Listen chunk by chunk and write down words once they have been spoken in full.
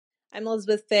I'm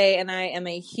Elizabeth Fay, and I am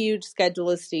a huge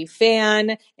Schedulisty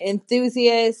fan,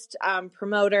 enthusiast,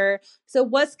 promoter. So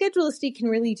what Schedulisty can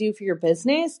really do for your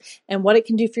business and what it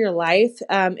can do for your life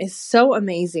is so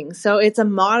amazing. So it's a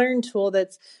modern tool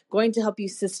that's going to help you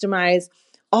systemize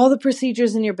all the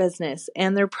procedures in your business.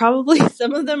 And they're probably,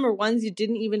 some of them are ones you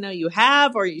didn't even know you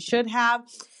have or you should have.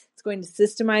 It's going to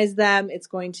systemize them. It's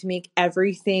going to make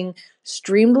everything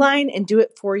streamline and do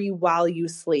it for you while you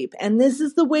sleep. And this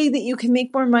is the way that you can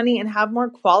make more money and have more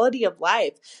quality of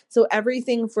life. So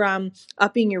everything from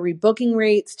upping your rebooking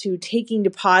rates to taking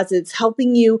deposits,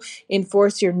 helping you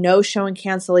enforce your no-show and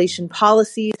cancellation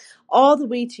policies, all the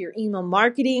way to your email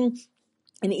marketing,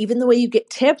 and even the way you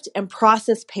get tipped and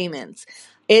process payments.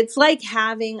 It's like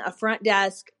having a front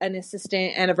desk, an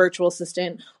assistant, and a virtual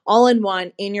assistant all in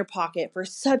one in your pocket for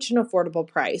such an affordable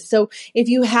price. So if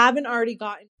you haven't already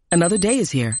gotten... Another day is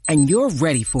here, and you're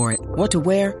ready for it. What to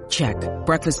wear? Check.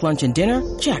 Breakfast, lunch, and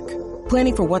dinner? Check.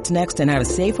 Planning for what's next and how to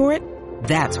save for it?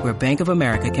 That's where Bank of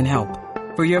America can help.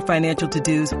 For your financial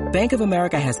to-dos, Bank of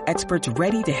America has experts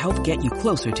ready to help get you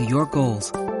closer to your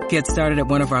goals. Get started at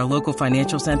one of our local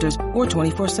financial centers or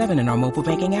 24/7 in our mobile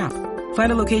banking app. Find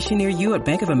a location near you at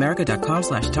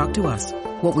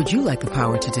bankofamerica.com/talktous. What would you like the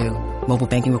power to do? Mobile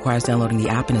banking requires downloading the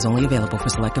app and is only available for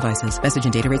select devices. Message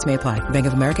and data rates may apply. Bank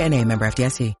of America N.A., member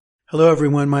FDIC. Hello,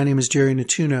 everyone. My name is Jerry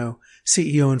Natuno,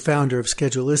 CEO and founder of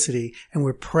Schedulicity, and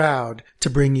we're proud to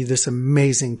bring you this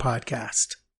amazing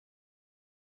podcast.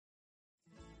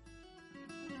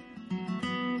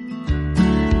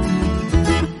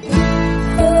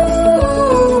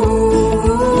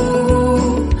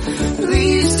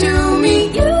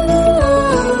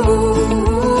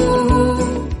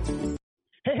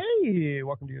 Hey,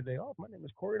 welcome to your day off. My name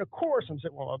is Corey, and of course, I'm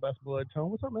sitting with my best blood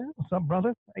tone. What's up, man? What's up,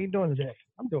 brother? How you doing today?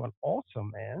 I'm doing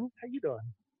awesome, man. How you doing?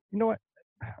 You know what?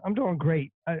 I'm doing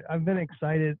great. I've been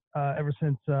excited ever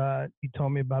since you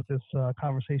told me about this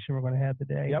conversation we're going to have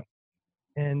today. Yep.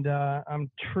 And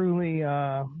I'm truly,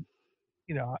 I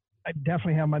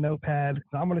definitely have my notepad.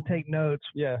 I'm going to take notes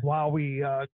while we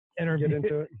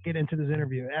get into this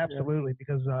interview. Absolutely,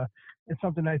 because it's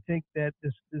something I think that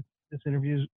this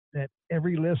interview that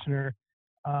every listener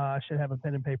should have a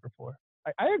pen and paper for.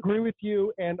 I agree with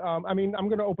you, and I'm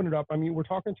going to open it up. We're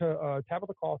talking to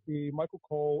Tabitha Coffey, Michael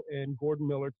Cole, and Gordon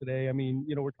Miller today.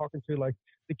 We're talking to like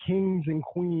the kings and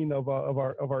queen of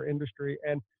our industry,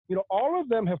 and all of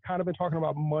them have kind of been talking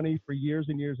about money for years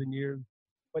and years and years.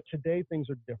 But today things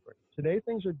are different. Today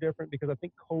things are different because I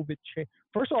think COVID changed.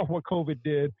 First off, what COVID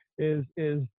did is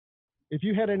if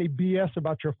you had any BS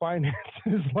about your finances,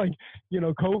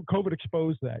 COVID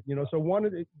exposed that, so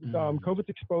one, COVID's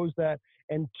exposed that.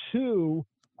 And two,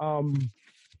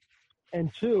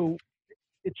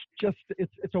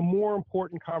 it's a more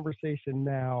important conversation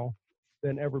now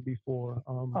than ever before.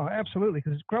 Absolutely.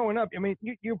 Because growing up,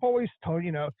 you've always told,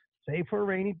 save for a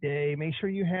rainy day, make sure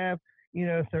you have,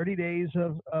 30 days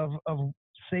of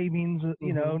savings,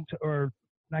 or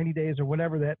 90 days or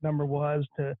whatever that number was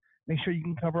to make sure you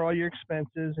can cover all your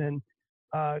expenses. And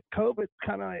COVID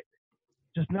kind of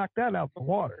just knocked that out the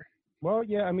water. Well,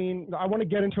 yeah, I want to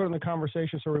get into it in the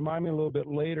conversation, so remind me a little bit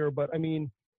later. But a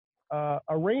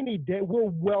rainy day, we're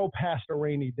well past a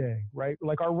rainy day, right?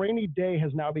 Like our rainy day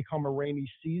has now become a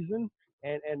rainy season.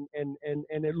 And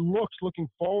it looking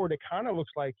forward, it kind of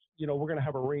looks like, we're going to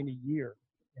have a rainy year.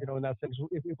 In that sense,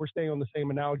 if we're staying on the same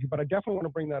analogy. But I definitely want to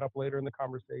bring that up later in the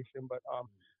conversation. But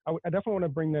I definitely want to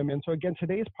bring them in. So again,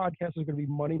 today's podcast is going to be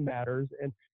Money Matters,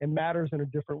 and matters in a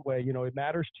different way. It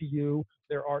matters to you.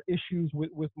 There are issues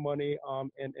with money,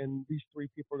 and these three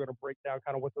people are going to break down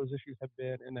kind of what those issues have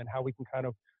been, and then how we can kind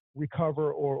of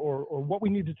recover or what we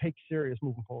need to take serious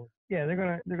moving forward. Yeah,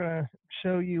 they're gonna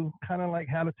show you kind of like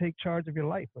how to take charge of your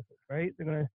life with it, right? They're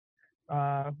gonna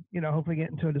hopefully get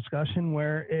into a discussion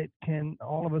where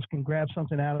all of us can grab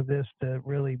something out of this to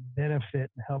really benefit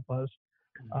and help us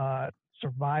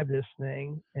survive this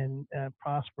thing and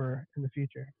prosper in the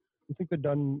future. You think they're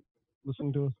done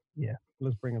listening to us? Yeah.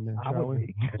 Let's bring them in, I shall would we?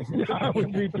 be. I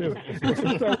would be too.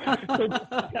 so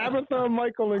Tabitha,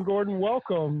 Michael, and Gordon,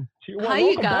 welcome. Hi, you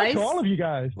welcome guys. back to all of you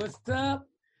guys. What's up?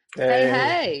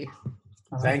 Hey.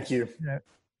 Thank you.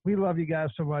 We love you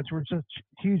guys so much. We're just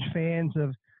huge fans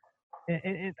of,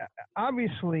 and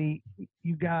obviously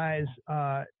you guys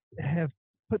have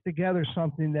put together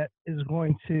something that is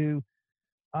going to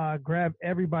grab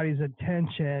everybody's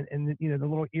attention, and the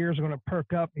little ears are going to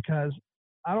perk up, because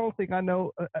I don't think I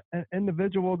know an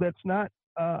individual that's not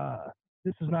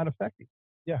this is not affecting.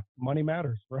 Yeah, money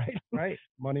matters, right? Right.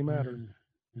 Money matters.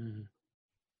 Mm-hmm.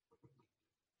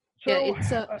 So, yeah,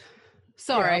 it's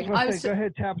Sorry. Go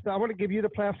ahead, Tabitha. I want to give you the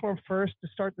platform first to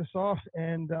start this off,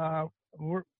 and I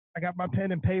got my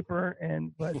pen and paper,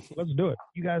 and let's do it.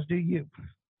 You guys do you.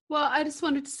 Well, I just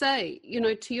wanted to say,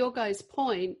 to your guys'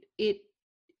 point,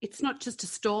 it's not just a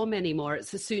storm anymore;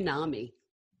 it's a tsunami.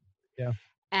 Yeah.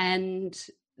 And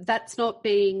that's not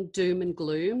being doom and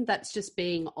gloom. That's just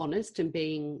being honest and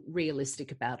being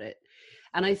realistic about it.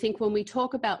 And I think when we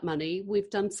talk about money, we've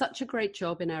done such a great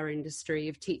job in our industry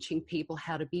of teaching people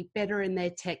how to be better in their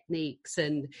techniques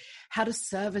and how to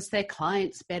service their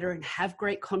clients better and have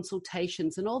great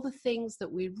consultations and all the things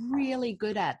that we're really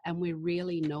good at and we're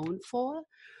really known for.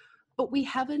 But we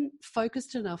haven't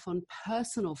focused enough on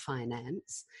personal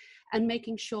finance and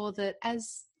making sure that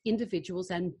as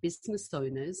individuals and business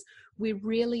owners, we're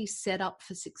really set up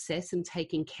for success and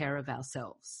taking care of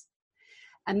ourselves.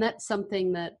 And that's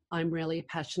something that I'm really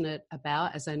passionate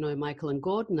about, as I know Michael and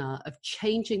Gordon are, of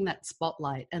changing that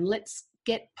spotlight. And let's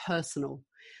get personal.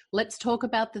 Let's talk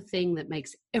about the thing that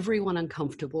makes everyone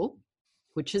uncomfortable,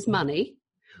 which is money,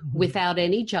 without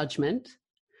any judgment,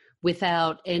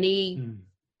 without any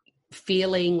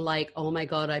feeling like, oh my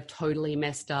God, I've totally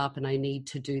messed up and I need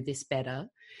to do this better.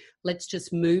 Let's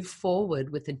just move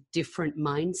forward with a different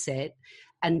mindset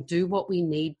and do what we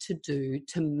need to do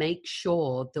to make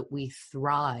sure that we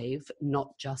thrive,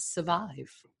 not just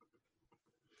survive.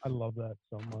 I love that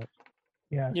so much.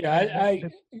 Yeah. Yeah.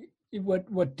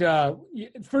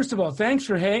 First of all, thanks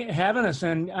for having us.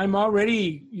 And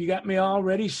you got me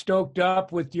already stoked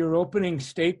up with your opening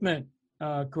statement,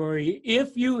 Corey.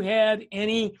 If you had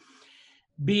any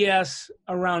BS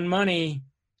around money,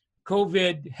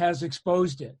 COVID has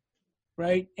exposed it.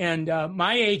 Right. And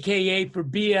my AKA for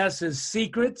BS is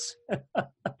secrets.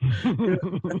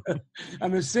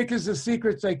 I'm as sick as the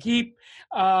secrets I keep,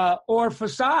 or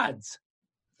facades.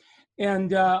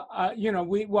 And,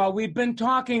 we've been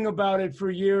talking about it for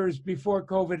years before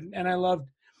COVID, and I loved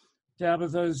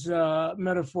Tabitha's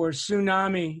metaphor,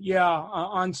 tsunami,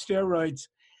 on steroids.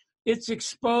 It's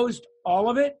exposed all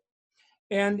of it,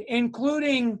 and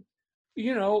including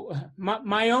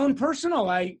my own personal,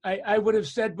 I would have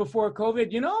said before COVID,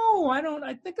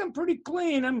 I think I'm pretty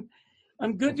clean.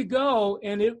 I'm good to go.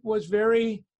 And it was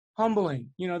very humbling.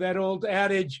 That old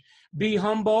adage, be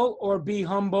humble or be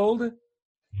humbled.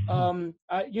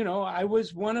 I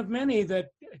was one of many that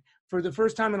for the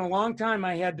first time in a long time,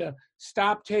 I had to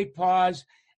stop, take pause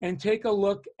and take a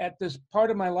look at this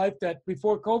part of my life that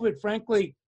before COVID,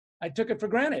 frankly, I took it for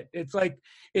granted. It's like,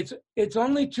 it's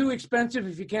only too expensive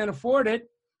if you can't afford it.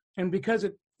 And because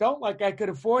it felt like I could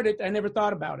afford it, I never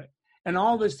thought about it. And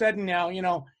all of a sudden now,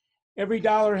 every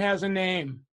dollar has a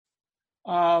name.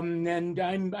 And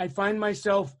I find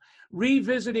myself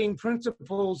revisiting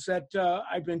principles that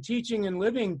I've been teaching and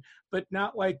living, but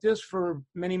not like this for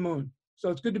many moons.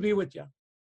 So it's good to be with you.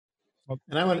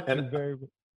 And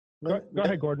go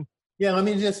ahead, Gordon. Yeah, let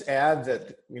me just add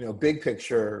that, big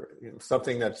picture,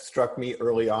 something that struck me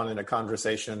early on in a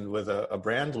conversation with a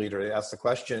brand leader. They asked the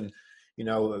question,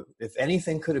 if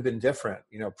anything could have been different,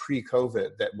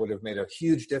 pre-COVID, that would have made a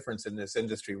huge difference in this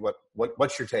industry.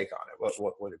 What's your take on it?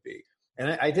 What would it be?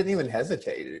 And I didn't even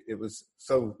hesitate. It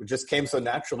just came so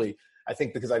naturally, I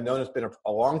think, because I've known it's been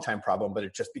a long time problem, but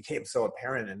it just became so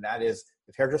apparent. And that is,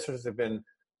 if hairdressers have been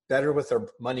better with their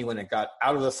money when it got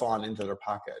out of the salon into their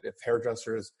pocket, if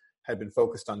hairdressers had been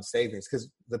focused on savings, because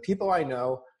the people I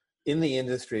know in the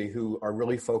industry who are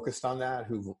really focused on that,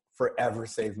 who forever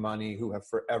save money, who have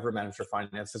forever managed their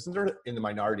finances, and they're in the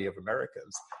minority of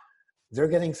Americans, they're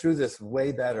getting through this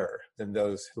way better than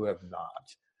those who have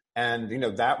not. And,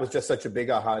 that was just such a big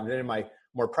aha. And then in my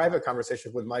more private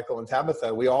conversation with Michael and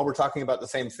Tabitha, we all were talking about the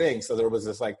same thing. So there was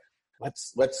this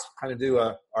let's kind of do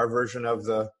our version of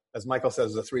as Michael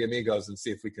says, the Three Amigos, and see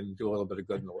if we can do a little bit of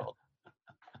good in the world.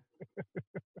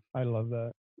 I love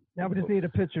that. Now we just need a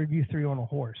picture of you three on a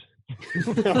horse.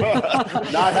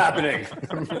 Not happening.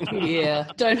 Yeah,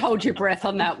 don't hold your breath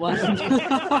on that one.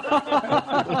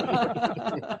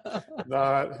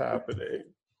 Not happening.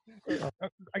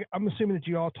 I'm assuming that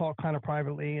you all talk kind of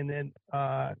privately, and then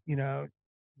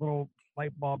little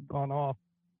light bulb gone off.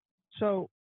 So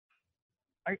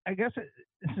I guess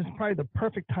this is probably the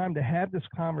perfect time to have this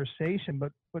conversation.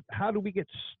 But how do we get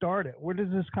started? Where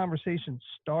does this conversation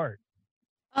start?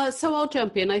 So I'll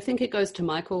jump in. I think it goes to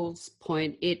Michael's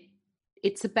point.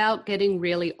 It's about getting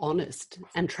really honest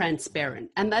and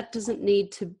transparent. And that doesn't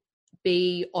need to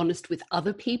be honest with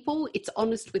other people. It's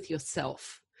honest with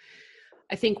yourself.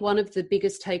 I think one of the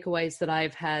biggest takeaways that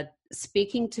I've had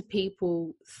speaking to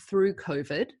people through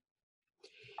COVID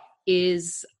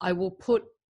is I will put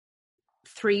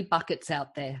 3 buckets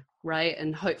out there, right?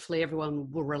 And hopefully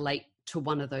everyone will relate to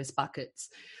one of those buckets.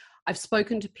 I've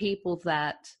spoken to people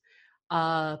that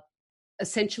are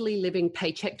essentially living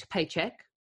paycheck to paycheck,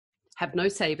 have no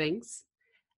savings,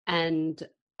 and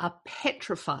are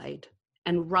petrified,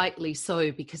 and rightly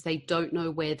so, because they don't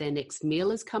know where their next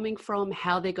meal is coming from,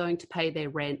 how they're going to pay their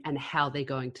rent, and how they're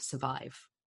going to survive.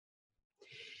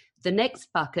 The next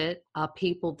bucket are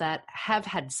people that have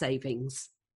had savings.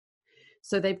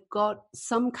 So they've got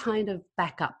some kind of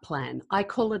backup plan. I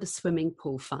call it a swimming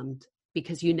pool fund,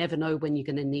 because you never know when you're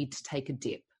going to need to take a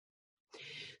dip.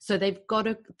 So they've got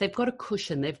a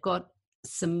cushion. They've got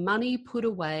some money put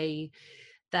away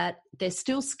that they're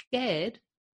still scared,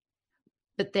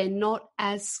 but they're not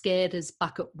as scared as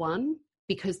bucket one,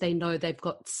 because they know they've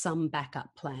got some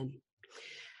backup plan.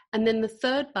 And then the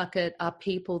third bucket are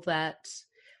people that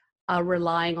are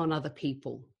relying on other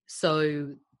people.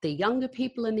 So the younger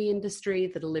people in the industry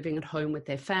that are living at home with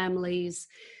their families,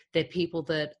 they're people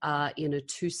that are in a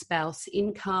two-spouse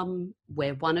income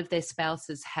where one of their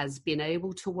spouses has been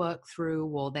able to work through,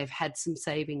 or they've had some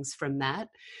savings from that.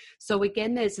 So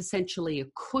again, there's essentially a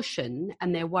cushion,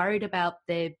 and they're worried about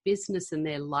their business and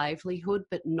their livelihood,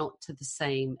 but not to the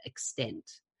same extent.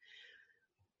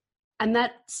 And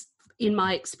that's, in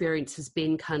my experience, has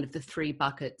been kind of the three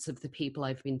buckets of the people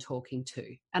I've been talking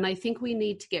to. And I think we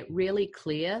need to get really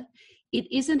clear. It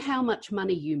isn't how much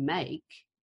money you make,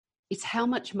 it's how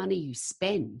much money you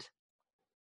spend.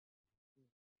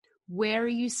 Where are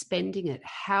you spending it?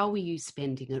 How are you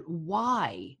spending it?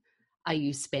 Why are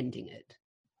you spending it?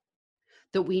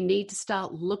 That we need to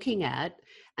start looking at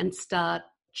and start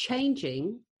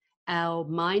changing our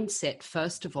mindset,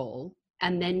 first of all,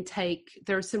 and then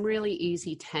there are some really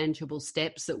easy, tangible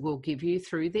steps that we'll give you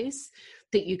through this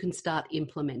that you can start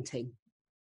implementing.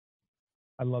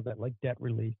 I love that, like debt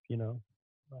relief,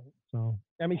 Right. So,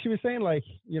 I mean, she was saying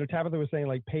Tabitha was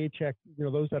saying paycheck,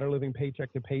 those that are living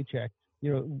paycheck to paycheck,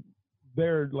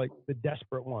 they're like the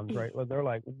desperate ones, right? They're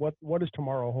like, what does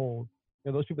tomorrow hold?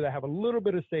 Those people that have a little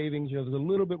bit of savings, there's a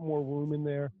little bit more room in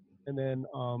there. And then,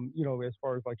 as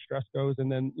far as stress goes,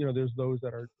 and then, there's those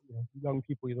that are, young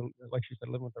people, either, like she said,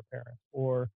 living with their parents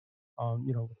or,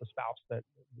 with a spouse that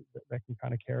can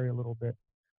kind of carry a little bit.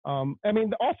 I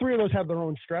mean, all three of those have their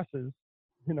own stresses,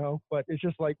 but it's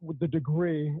just like with the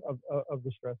degree of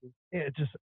the stresses. Yeah, it's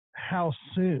just how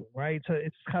soon, right? So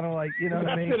it's kind of like, what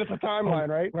I mean? It's a timeline,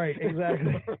 right? Right,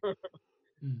 exactly.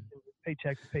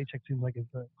 Paycheck to paycheck seems like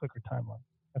it's a quicker timeline.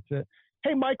 That's it.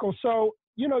 Hey, Michael, so,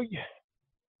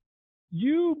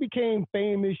 you became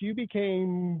famous, you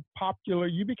became popular,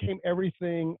 you became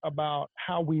everything about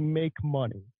how we make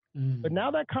money. But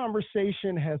now that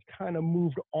conversation has kind of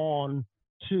moved on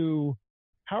to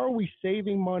how are we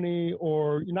saving money,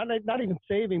 or not even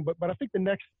saving, but I think the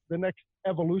next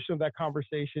evolution of that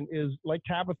conversation is, like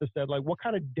Tabitha said, like what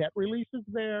kind of debt relief is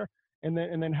there, and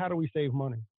then how do we save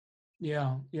money?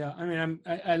 Yeah. I mean,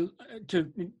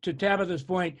 to Tabitha's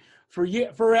point,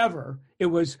 forever it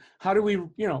was, how do we,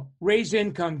 raise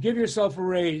income, give yourself a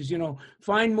raise,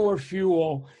 find more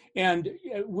fuel. And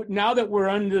now that we're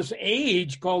on this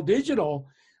age called digital,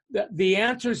 the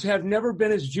answers have never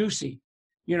been as juicy.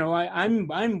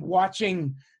 I'm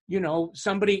watching,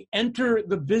 somebody enter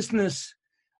the business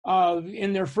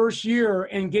in their first year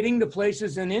and getting to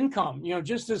places in income,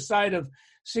 just this side of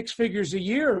 6 figures a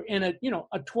year in a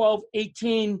 12,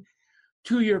 18,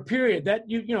 2-year period. That,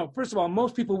 first of all,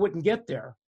 most people wouldn't get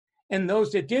there. And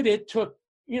those that did it took,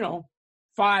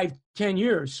 5, 10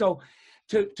 years. So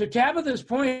to Tabitha's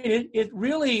point, it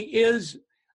really is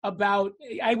about,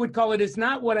 I would call it, it's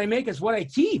not what I make, it's what I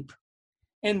keep.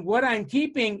 And what I'm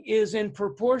keeping is in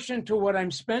proportion to what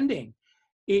I'm spending.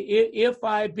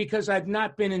 Because I've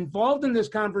not been involved in this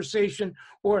conversation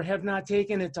or have not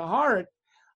taken it to heart,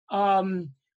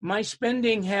 my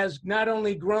spending has not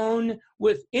only grown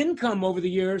with income over the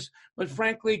years, but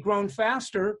frankly grown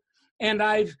faster. And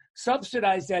I've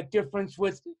subsidized that difference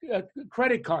with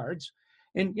credit cards.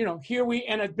 And,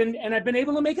 I've been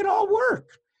able to make it all work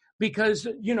because,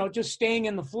 just staying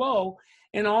in the flow.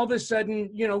 And all of a sudden,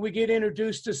 we get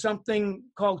introduced to something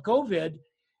called COVID,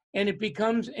 and it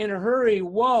becomes in a hurry,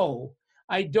 whoa,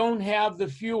 I don't have the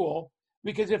fuel,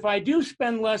 because if I do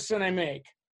spend less than I make,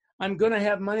 I'm going to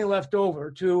have money left over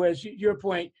to, as your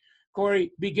point,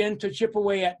 Corey, begin to chip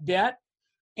away at debt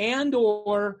and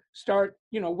or start,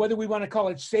 whether we want to call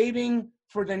it saving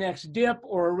for the next dip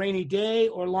or a rainy day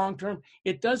or long-term,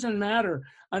 it doesn't matter.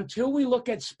 Until we look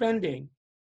at spending,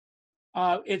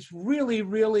 it's really,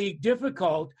 really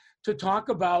difficult to talk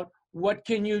what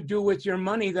can you do with your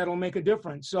money that'll make a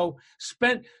difference. So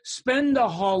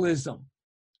spendaholism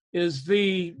is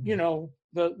the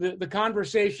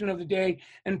conversation of the day.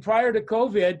 And prior to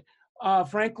COVID,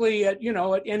 frankly, at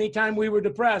any time we were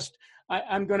depressed,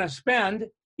 I'm going to spend,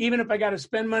 even if I got to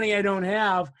spend money I don't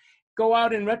have, go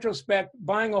out in retrospect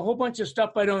buying a whole bunch of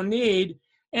stuff I don't need,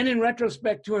 and in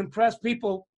retrospect to impress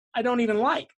people I don't even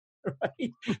like,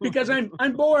 right? Because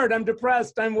I'm bored, I'm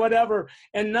depressed, I'm whatever,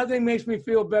 and nothing makes me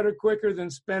feel better quicker than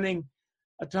spending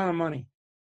a ton of money.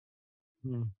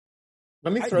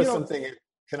 Let me throw something in.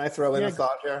 Can I throw in a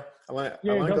thought here? I want to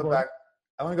go back.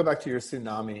 I want to go back to your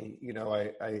tsunami.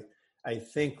 I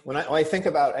think when I think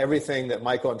about everything that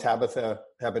Michael and Tabitha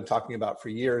have been talking about for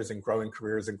years, and growing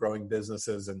careers and growing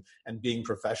businesses and being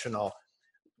professional,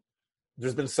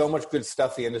 there's been so much good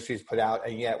stuff the industry's put out,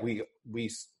 and yet we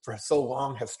for so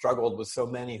long have struggled with so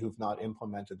many who've not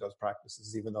implemented those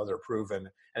practices, even though they're proven,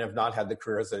 and have not had the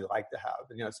careers they'd like to have.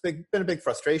 And it's been a big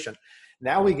frustration.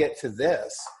 Now we get to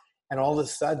this, and all of a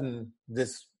sudden,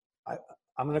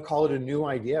 I'm going to call it a new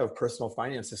idea of personal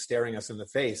finance is staring us in the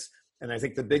face. And I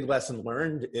think the big lesson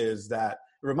learned is that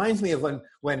it reminds me of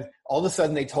when all of a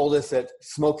sudden they told us that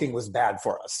smoking was bad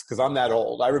for us, because I'm that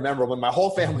old. I remember when my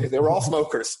whole family, they were all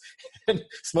smokers, and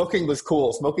smoking was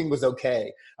cool. Smoking was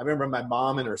okay. I remember my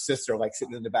mom and her sister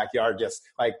sitting in the backyard,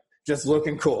 just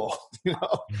looking cool,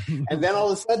 And then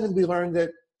all of a sudden we learned that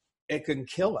it can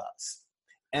kill us.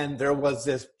 And there was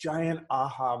this giant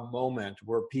aha moment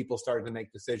where people started to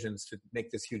make decisions to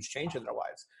make this huge change in their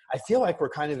lives. I feel like we're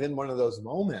kind of in one of those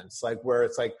moments, where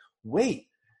it's wait,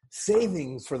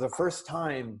 savings for the first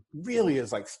time really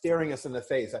is staring us in the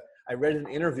face. I read an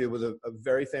interview with a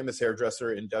very famous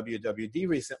hairdresser in WWD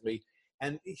recently,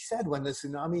 and he said when the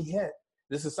tsunami hit,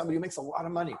 this is somebody who makes a lot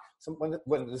of money. So when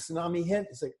the tsunami hit,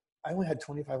 it's I only had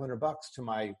 $2,500 to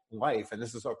my life, and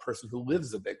this is a person who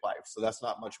lives a big life, so that's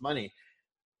not much money.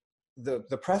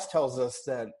 The press tells us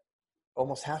that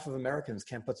almost half of Americans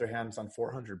can't put their hands on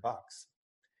 $400.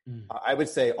 I would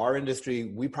say our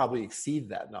industry, we probably exceed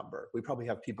that number. We probably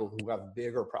have people who have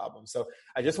bigger problems. So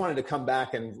I just wanted to come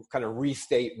back and kind of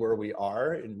restate where we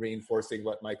are in reinforcing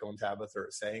what Michael and Tabitha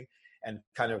are saying, and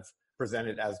kind of present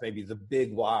it as maybe the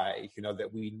big why,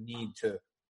 that we need to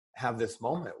have this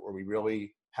moment where we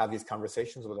really have these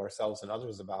conversations with ourselves and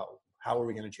others about how are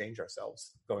we going to change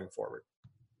ourselves going forward.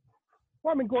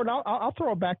 Well, Gordon, I'll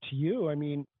throw it back to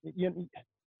you.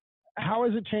 How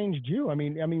has it changed you?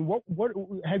 What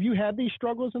have you had these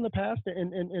struggles in the past,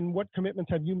 and what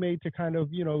commitments have you made to kind of,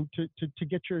 to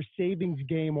get your savings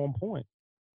game on point?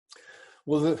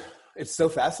 Well, it's so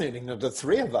fascinating. The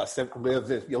three of us,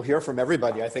 you'll hear from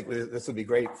everybody. I think this would be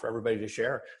great for everybody to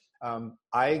share.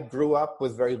 I grew up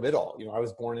with very little. I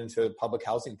was born into public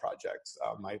housing projects.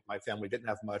 My family didn't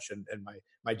have much, and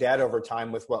my dad, over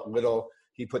time, with what little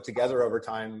he put together over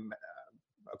time,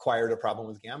 acquired a problem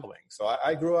with gambling. So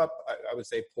I grew up, I would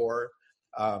say, poor.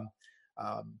 And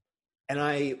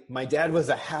my family was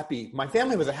a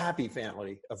happy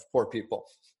family of poor people.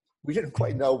 We didn't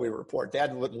quite know we were poor.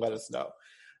 Dad wouldn't let us know,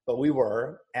 but we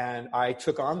were. And I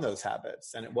took on those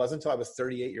habits. And it wasn't until I was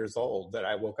 38 years old that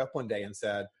I woke up one day and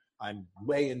said, I'm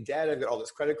way in debt. I've got all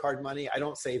this credit card money. I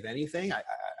don't save anything.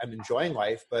 I'm enjoying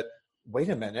life, but wait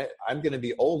a minute, I'm going to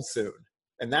be old soon.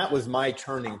 And that was my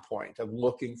turning point of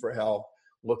looking for help,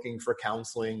 looking for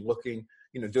counseling,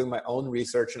 doing my own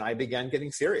research. And I began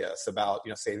getting serious about,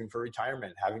 saving for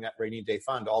retirement, having that rainy day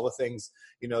fund, all the things,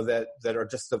 that are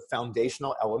just the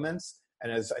foundational elements.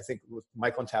 And as I think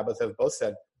Michael and Tabitha have both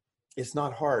said, it's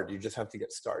not hard. You just have to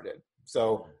get started.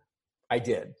 So I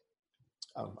did.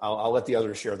 I'll let the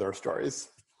others share their stories.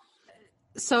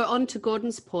 So on to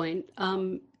Gordon's point,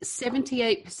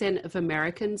 78% of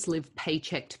Americans live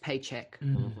paycheck to paycheck.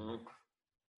 Mm-hmm.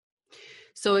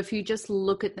 So if you just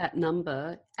look at that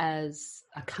number as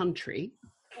a country,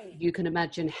 you can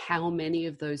imagine how many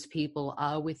of those people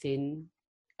are within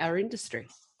our industry,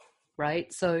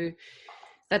 right? So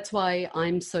that's why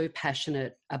I'm so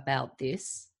passionate about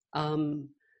this. One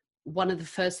of the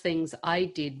first things I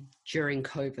did during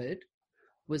COVID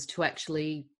was to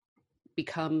actually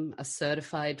become a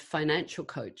certified financial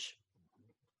coach.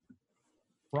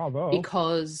 Bravo.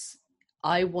 Because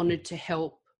I wanted to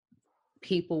help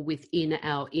people within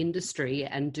our industry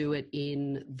and do it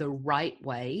in the right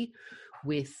way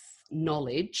with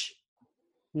knowledge,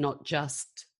 not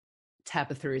just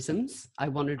Tabithaisms. I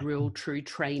wanted real true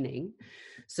training.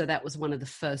 So that was one of the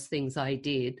first things I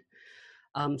did,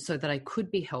 so that I could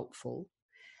be helpful.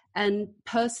 And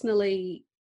personally,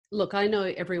 look, I know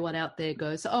everyone out there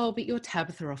goes, oh, but you're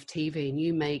Tabitha off TV and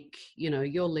you make,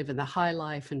 you're living the high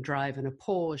life and driving a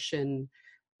Porsche. And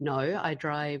no, I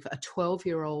drive a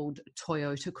 12-year-old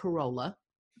Toyota Corolla.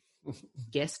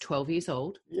 Yes, 12 years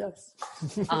old. Yes.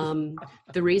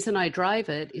 The reason I drive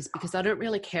it is because I don't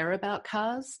really care about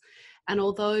cars. And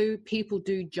although people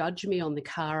do judge me on the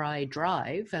car I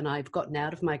drive, and I've gotten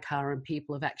out of my car and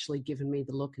people have actually given me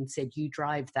the look and said, you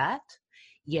drive that?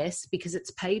 Yes, because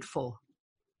it's paid for.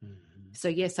 Mm-hmm. So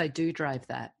yes, I do drive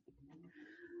that.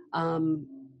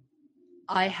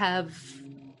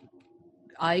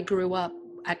 I grew up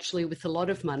actually with a lot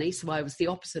of money. So I was the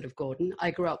opposite of Gordon.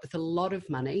 I grew up with a lot of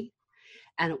money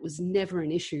and it was never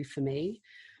an issue for me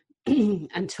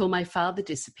until my father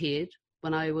disappeared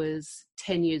when I was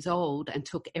 10 years old and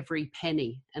took every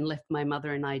penny and left my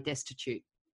mother and I destitute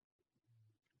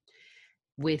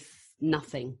with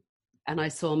nothing. And I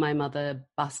saw my mother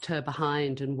bust her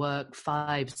behind and work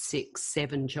 5, 6,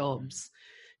 7 jobs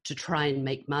to try and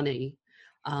make money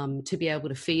to be able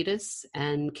to feed us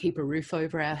and keep a roof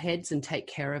over our heads and take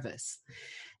care of us.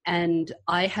 And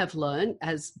I have learned,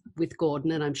 as with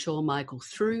Gordon and I'm sure Michael,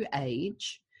 through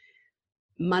age,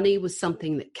 money was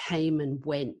something that came and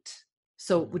went.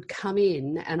 So it would come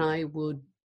in and I would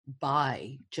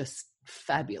buy just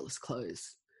fabulous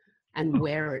clothes and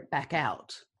wear it back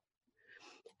out.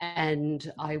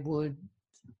 And I would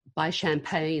buy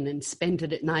champagne and spend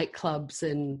it at nightclubs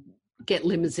and get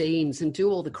limousines and do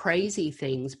all the crazy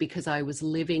things because I was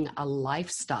living a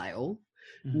lifestyle,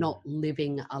 not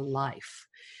living a life.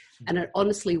 And it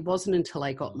honestly wasn't until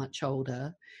I got much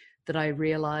older that I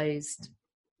realized,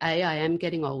 A, I am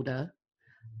getting older.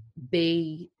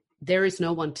 B, there is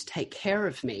no one to take care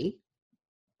of me.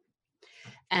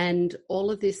 And all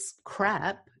of this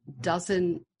crap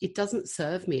doesn't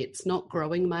serve me. It's not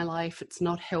growing my life. It's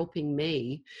not helping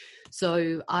me.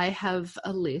 So I have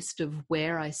a list of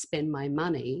where I spend my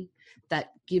money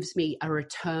that gives me a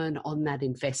return on that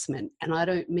investment. And I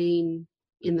don't mean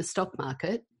in the stock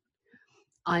market.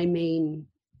 I mean,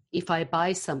 if I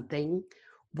buy something,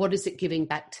 what is it giving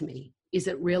back to me? Is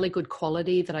it really good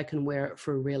quality that I can wear it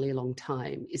for a really long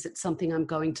time? Is it something I'm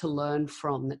going to learn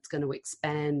from that's going to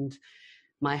expand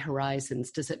my horizons?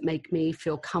 Does it make me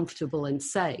feel comfortable and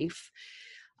safe?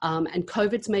 And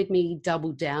COVID's made me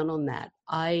double down on that.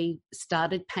 I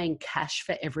started paying cash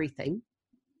for everything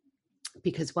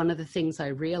because one of the things I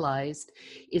realized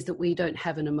is that we don't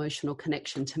have an emotional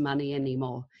connection to money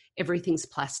anymore. Everything's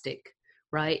plastic,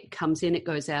 right? It comes in, it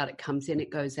goes out, it comes in, it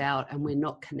goes out, and we're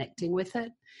not connecting with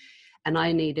it. And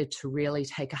I needed to really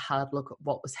take a hard look at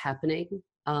what was happening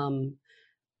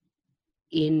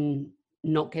in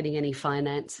not getting any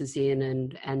finances in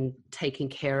and taking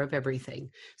care of everything.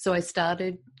 So I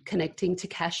started connecting to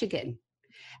cash again.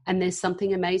 And there's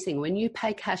something amazing. When you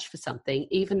pay cash for something,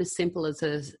 even as simple as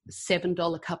a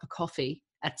 $7 cup of coffee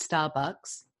at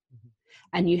Starbucks,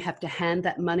 and you have to hand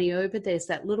that money over, there's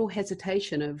that little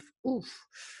hesitation of, oof,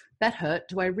 that hurt.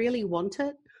 Do I really want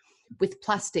it? With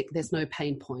plastic, there's no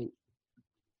pain point.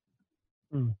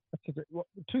 Well,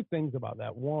 2 things about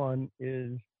that. One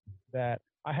is that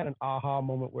I had an aha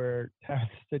moment where Tara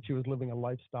said she was living a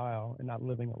lifestyle and not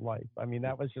living a life. I mean,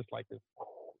 that was just like this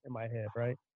in my head,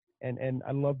 right? And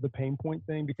I love the pain point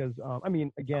thing because, I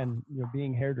mean, again, you know,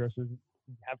 being hairdressers,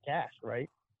 you have cash, right?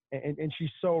 And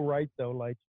she's so right, though.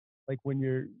 Like when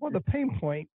you're... Well, the pain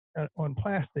point on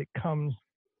plastic comes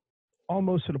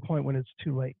almost to the point when it's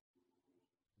too late.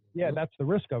 Yeah, that's the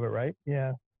risk of it, right?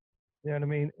 Yeah. You know what I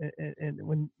mean? And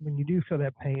when you do feel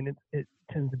that pain, it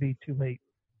tends to be too late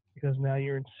because now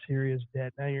you're in serious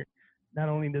debt. Now you're, not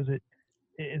only does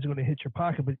it's going to hit your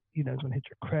pocket, but you know, it's going to hit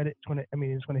your credit.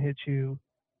 It's going to hit you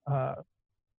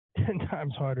 10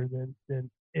 times harder than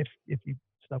if you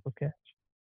stuck with cash.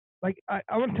 Like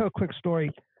I want to tell a quick story.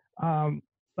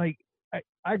 Like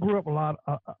I grew up a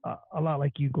lot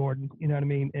like you, Gordon. You know what I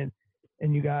mean?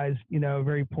 And you guys, you know,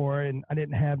 very poor, and I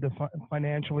didn't have the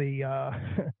financially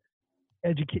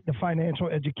the financial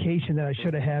education that I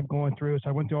should have had going through. So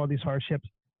I went through all these hardships.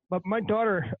 But my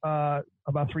daughter,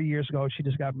 about 3 years ago, she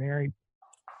just got married.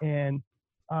 And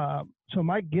so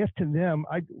my gift to them,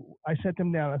 I sat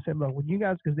them down. I said, look, when you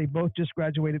guys, because they both just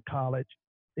graduated college,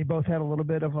 they both had a little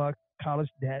bit of a college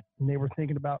debt, and they were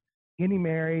thinking about getting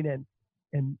married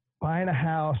and buying a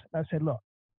house. And I said, look,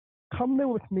 come live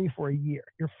with me for a year.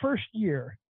 Your first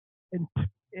year, and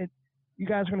you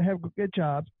guys are going to have good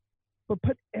jobs. But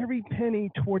put every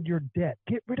penny toward your debt.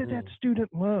 Get rid of that student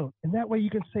loan. And that way you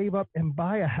can save up and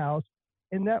buy a house.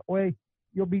 And that way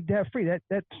you'll be debt free.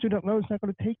 That student loan is not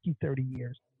going to take you 30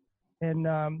 years. And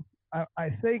I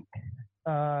think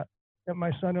that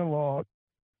my son-in-law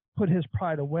put his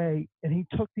pride away and he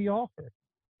took the offer.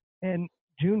 And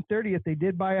June 30th, they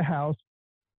did buy a house.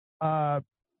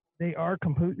 They are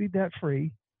completely debt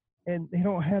free and they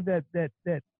don't have that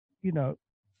you know,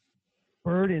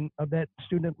 burden of that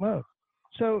student loan.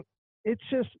 So it's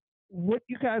just what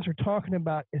you guys are talking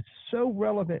about is so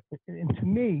relevant. And to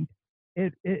me,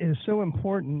 it is so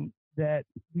important that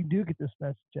we do get this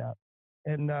message out.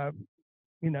 And,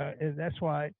 and that's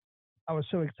why I was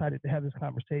so excited to have this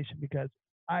conversation, because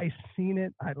I seen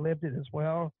it, I lived it as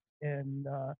well. And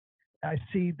I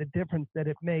see the difference that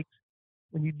it makes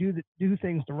when you do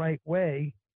things the right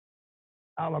way.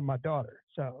 I love my daughter.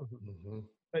 So,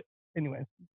 but anyway.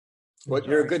 Well,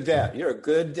 you're a good dad. You're a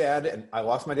good dad. And I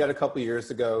lost my dad a couple of years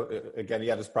ago. Again, he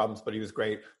had his problems, but he was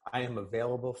great. I am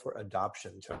available for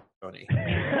adoption, Tony. So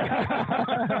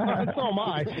am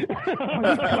I. You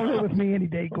come in with me any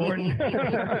day, Gordon.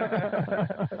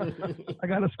 I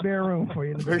got a spare room for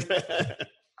you.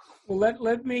 Well,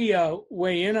 let me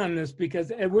weigh in on this,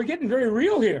 because we're getting very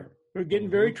real here. We're getting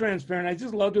very transparent. I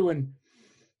just love to when,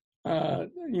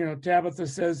 Tabitha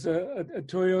says a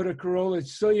Toyota Corolla.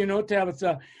 So,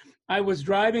 Tabitha, I was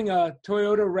driving a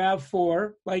Toyota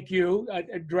RAV4 like you. I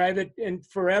drive it, and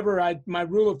forever, my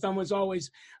rule of thumb was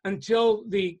always, until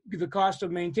the cost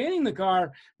of maintaining the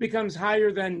car becomes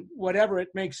higher than whatever, it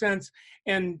makes sense.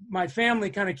 And my family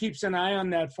kind of keeps an eye on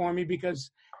that for me, because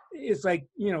it's like,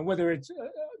 whether it's,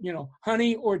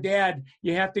 honey or dad,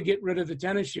 you have to get rid of the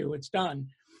tennis shoe. It's done,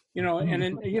 and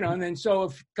then, and then so a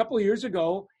couple of years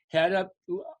ago, had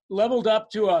leveled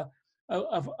up to a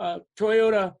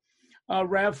Toyota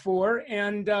RAV4,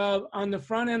 and on the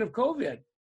front end of COVID,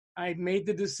 I made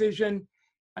the decision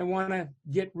I want to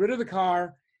get rid of the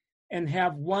car and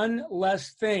have one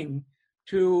less thing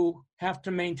to have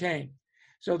to maintain.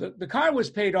 So the car was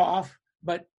paid off,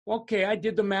 but okay, I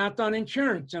did the math on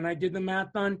insurance, and I did the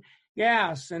math on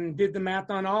gas, and did the math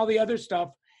on all the other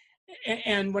stuff.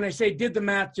 And when I say did the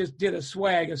math, just did a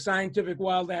swag, a scientific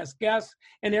wild ass guess,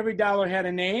 and every dollar had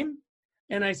a name.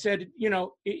 And I said,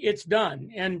 it's done.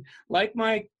 And like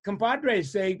my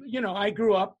compadres say, I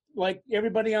grew up like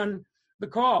everybody on the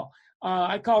call.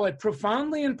 I call it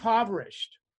profoundly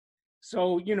impoverished.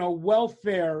 So,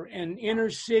 welfare and inner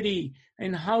city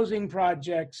and housing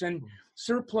projects and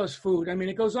surplus food. I mean,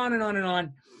 it goes on and on and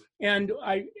on. And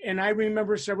I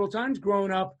remember several times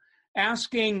growing up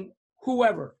asking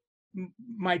whoever,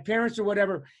 my parents or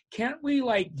whatever, can't we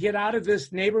get out of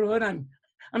this neighborhood?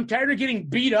 I'm tired of getting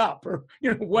beat up, or,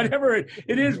 whatever it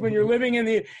is when you're living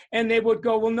and they would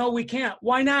go, well, no, we can't.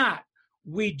 Why not?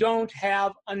 We don't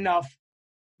have enough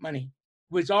money.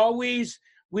 It was always,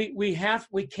 we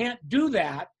can't do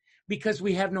that because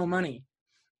we have no money.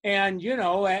 And,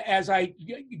 as I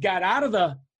got out of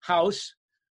the house,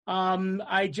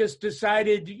 I just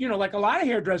decided, like a lot of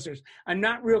hairdressers, I'm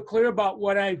not real clear about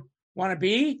what I want to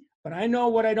be, but I know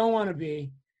what I don't want to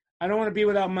be. I don't want to be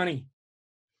without money.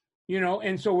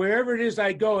 And so wherever it is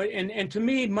I go, and to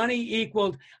me, money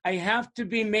equaled, I have to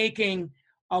be making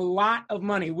a lot of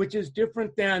money, which is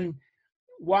different than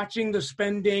watching the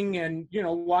spending and,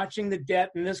 watching the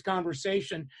debt in this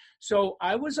conversation. So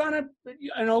I was on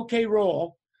an okay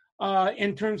roll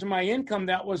in terms of my income.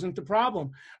 That wasn't the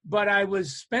problem, but I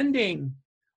was spending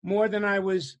more than I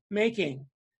was making.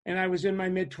 And I was in my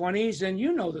mid-20s, and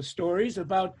the stories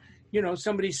about,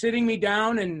 somebody sitting me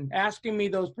down and asking me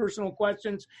those personal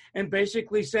questions and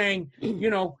basically saying,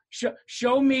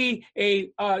 show me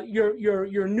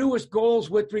your newest goals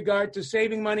with regard to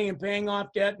saving money and paying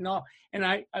off debt and all.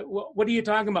 And what are you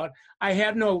talking about? I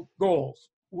have no goals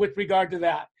with regard to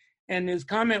that. And his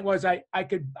comment was, I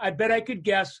bet I could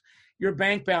guess your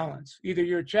bank balance, either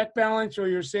your check balance or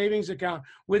your savings account,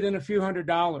 within a few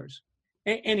 $100s.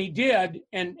 And he did.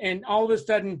 And all of a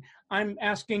sudden I'm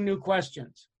asking new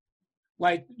questions.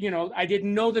 Like, I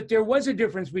didn't know that there was a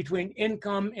difference between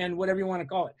income and whatever you want to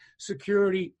call it,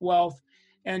 security, wealth.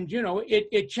 And,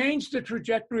 it changed the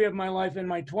trajectory of my life in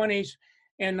my 20s.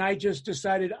 And I just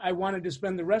decided I wanted to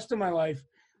spend the rest of my life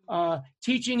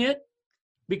teaching it,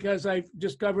 because I've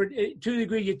discovered to the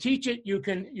degree you teach it,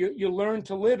 you learn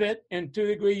to live it. And to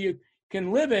the degree you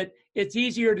can live it, it's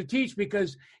easier to teach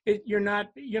because you're not,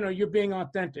 you're being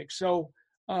authentic. So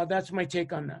that's my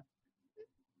take on that.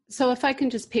 So if I can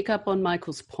just pick up on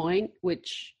Michael's point,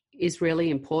 which is really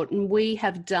important, we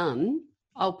have done,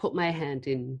 I'll put my hand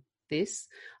in this,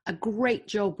 a great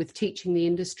job with teaching the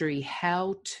industry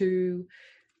how to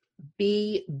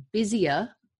be busier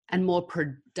and more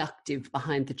productive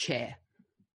behind the chair,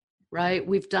 right?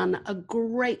 We've done a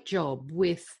great job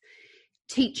with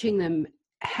teaching them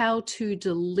how to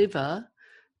deliver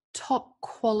top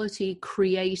quality,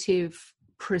 creative,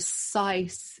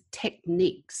 precise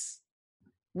techniques.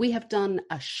 We have done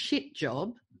a shit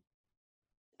job,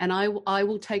 and I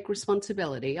will take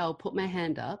responsibility, I'll put my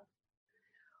hand up,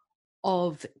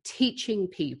 of teaching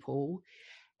people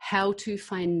how to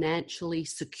financially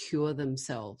secure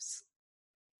themselves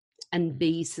and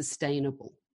be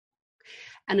sustainable.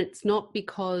 And it's not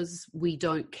because we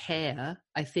don't care.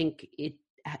 I think it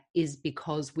is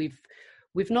because we've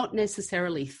not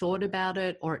necessarily thought about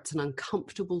it, or it's an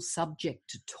uncomfortable subject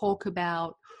to talk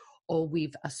about, or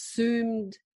we've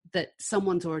assumed that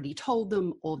someone's already told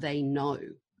them or they know.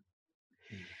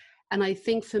 And I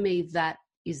think for me, that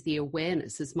is the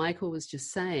awareness. As Michael was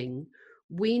just saying,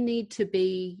 we need to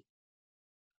be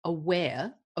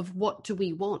aware of what do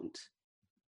we want,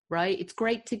 right? It's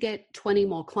great to get 20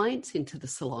 more clients into the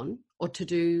salon or to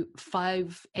do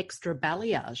 5 extra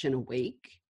balayage in a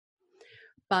week.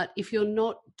 But if you're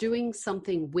not doing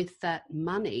something with that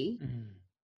money,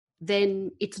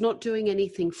 then it's not doing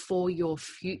anything for your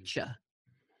future.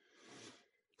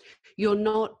 You're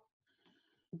not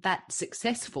that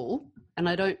successful. And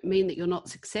I don't mean that you're not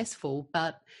successful,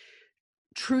 but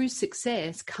true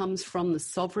success comes from the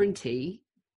sovereignty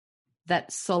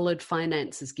that solid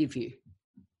finances give you.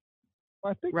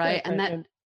 I think right.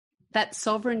 That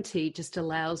sovereignty just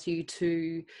allows you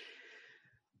to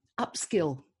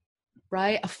upskill,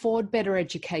 right? Afford better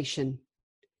education,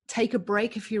 take a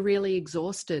break if you're really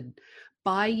exhausted,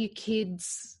 buy your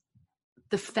kids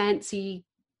the fancy,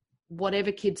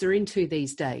 whatever kids are into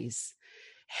these days,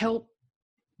 help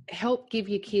give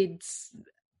your kids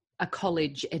a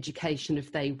college education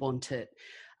if they want it,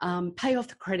 pay off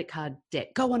the credit card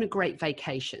debt, go on a great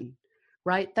vacation,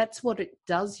 right? That's what it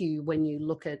does you when you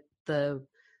look at the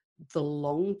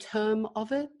long term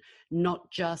of it, not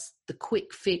just the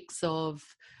quick fix of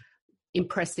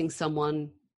impressing someone,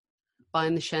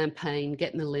 buying the champagne,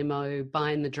 getting the limo,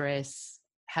 buying the dress,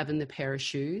 having the pair of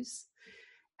shoes.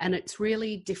 And it's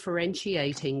really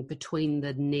differentiating between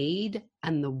the need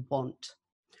and the want.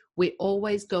 We're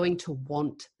always going to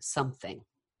want something.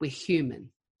 We're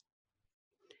human.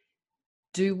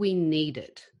 Do we need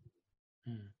it?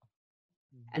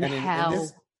 And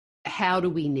how do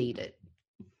we need it?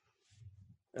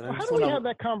 How do we have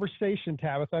that conversation,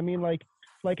 Tabitha? I mean, like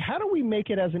how do we make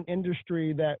it as an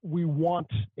industry that we want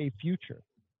a future?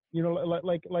 You know,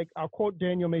 like I'll quote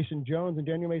Daniel Mason Jones, and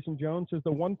Daniel Mason Jones says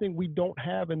the one thing we don't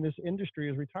have in this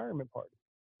industry is retirement parties,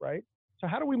 right? So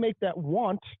how do we make that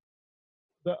want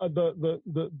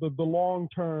the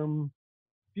long-term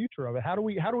future of it? How do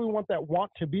we want that want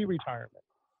to be retirement?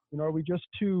 You know, are we just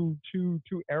too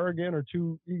arrogant or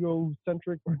too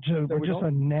egocentric? We're just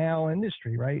a now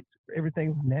industry, right?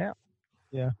 Everything's now.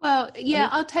 Yeah. Well, yeah,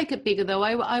 I'll take it bigger though.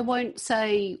 I won't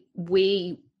say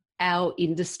our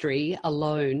industry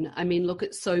alone. I mean, look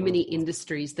at so many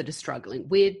industries that are struggling.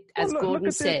 As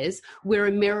Gordon says, we're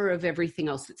a mirror of everything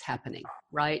else that's happening,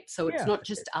 right? So it's not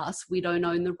just us. We don't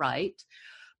own the right,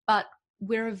 but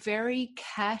we're a very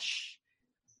cash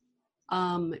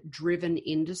driven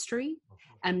industry.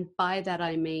 And by that,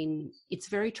 I mean, it's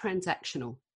very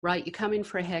transactional, right? You come in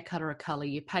for a haircut or a color,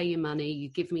 you pay your money, you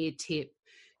give me a tip,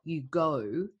 you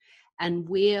go. And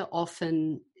we're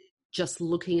often just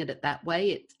looking at it that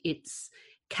way. It's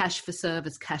cash for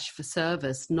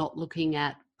service, not looking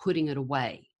at putting it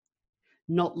away,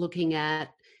 not looking at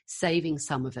saving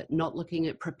some of it, not looking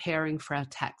at preparing for our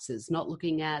taxes, not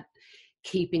looking at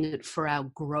keeping it for our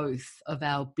growth of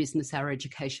our business, our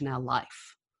education, our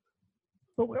life.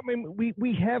 But I mean,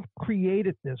 we have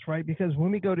created this, right? Because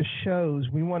when we go to shows,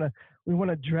 we want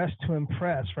to dress to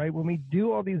impress, right? When we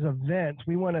do all these events,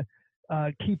 we want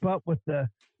to keep up with the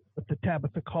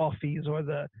Tabitha Coffees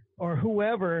or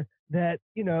whoever that,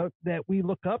 you know, that we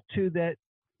look up to, that,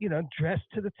 you know, dress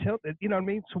to the tilt, you know what I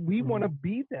mean? So we want to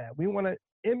be that. We want to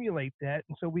emulate that.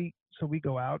 And so we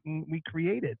go out and we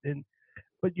create it.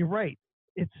 But you're right.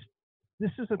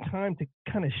 This is a time to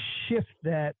kind of shift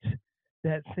that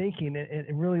thinking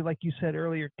and really, like you said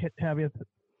earlier, Tabitha,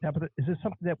 is this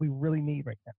something that we really need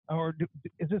right now? Or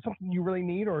is it something you really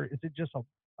need, or is it just a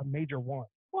major want?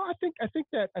 Well, I think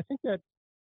that,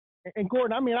 and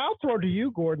Gordon, I mean, I'll throw to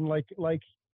you, Gordon, like,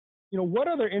 you know, what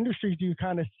other industries do you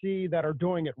kind of see that are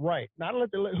doing it right? Not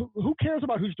who cares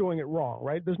about who's doing it wrong,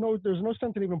 right? There's no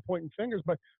sense in even pointing fingers,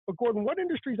 but Gordon, what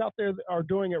industries out there are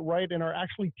doing it right and are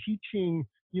actually teaching,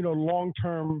 you know,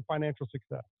 long-term financial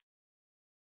success?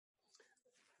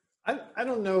 I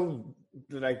don't know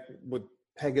that I would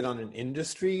peg it on an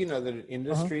industry. You know, that an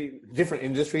industry, different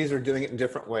industries are doing it in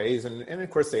different ways, and of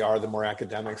course they are the more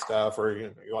academic stuff, or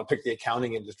you want to pick the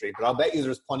accounting industry. But I'll bet you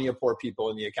there's plenty of poor people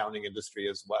in the accounting industry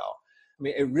as well. I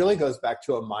mean, it really goes back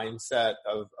to a mindset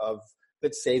of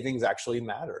that savings actually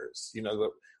matters. You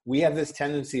know, we have this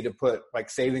tendency to put like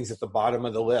savings at the bottom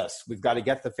of the list. We've got to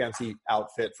get the fancy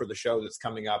outfit for the show that's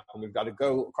coming up, and we've got to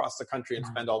go across the country and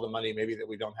spend all the money maybe that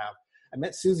we don't have. I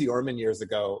met Susie Orman years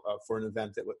ago for an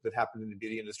event that happened in the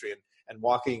beauty industry, and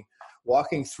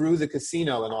walking through the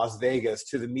casino in Las Vegas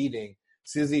to the meeting,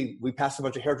 Susie, we passed a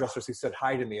bunch of hairdressers who said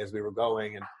hi to me as we were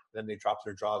going, and then they dropped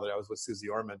their jaw that I was with Susie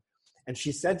Orman. And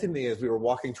she said to me as we were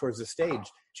walking towards the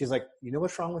stage, she's like, you know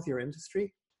what's wrong with your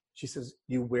industry? She says,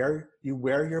 you wear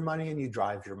your money and you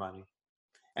drive your money.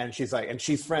 And she's like, and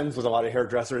she's friends with a lot of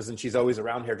hairdressers, and she's always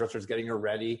around hairdressers getting her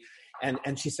ready.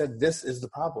 And she said, this is the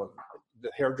problem.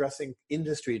 The hairdressing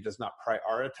industry does not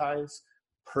prioritize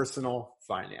personal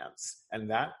finance. And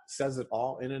that says it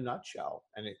all in a nutshell.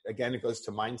 And it goes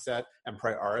to mindset and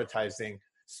prioritizing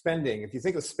spending. If you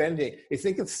think of spending, you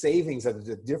think of savings as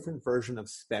a different version of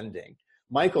spending.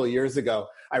 Michael, years ago,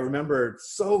 I remember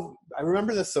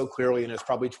this so clearly, and it's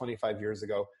probably 25 years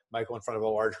ago, Michael in front of a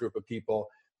large group of people,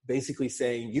 basically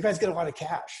saying, you guys get a lot of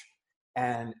cash.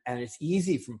 And it's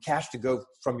easy from cash to go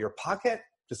from your pocket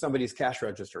to somebody's cash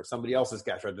register, somebody else's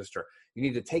cash register. You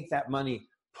need to take that money,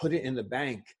 put it in the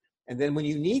bank, and then when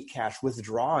you need cash,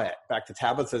 withdraw it. Back to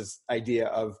Tabitha's idea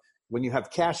of when you have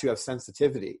cash, you have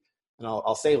sensitivity. And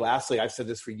I'll say lastly, I've said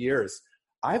this for years,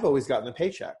 I've always gotten a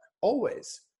paycheck,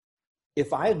 always.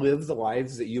 If I live the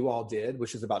lives that you all did,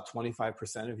 which is about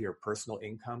 25% of your personal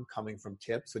income coming from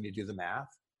tips when you do the math,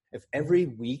 if every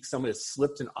week someone has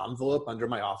slipped an envelope under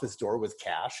my office door with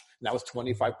cash, and that was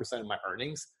 25% of my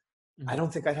earnings, I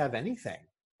don't think I'd have anything.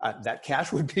 That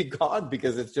cash would be gone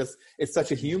because it's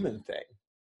such a human thing.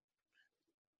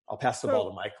 I'll pass the ball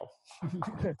to Michael.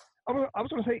 I was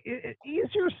going to say, it's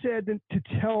easier said than to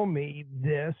tell me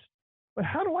this, but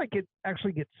how do I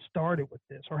actually get started with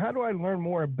this? Or how do I learn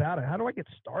more about it? How do I get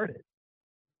started?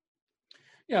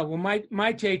 Yeah, well,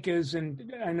 my take is,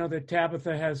 and I know that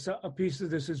Tabitha has a piece of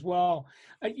this as well.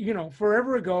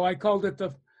 Forever ago, I called it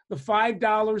the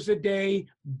 $5 a day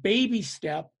baby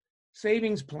step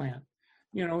savings plan.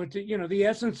 The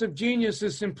essence of genius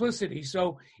is simplicity.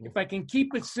 So if I can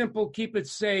keep it simple, keep it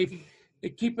safe,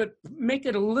 make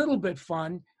it a little bit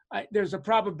fun, there's a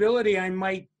probability I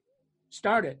might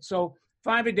start it. So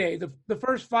 5 a day, the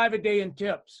first 5 a day in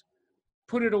tips,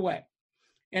 put it away.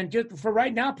 And just for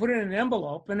right now, put it in an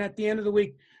envelope, and at the end of the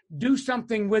week, do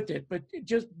something with it, but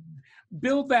just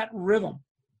build that rhythm.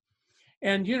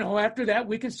 And, after that,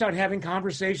 we can start having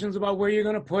conversations about where you're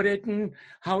going to put it and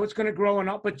how it's going to grow and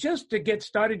all. But just to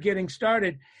getting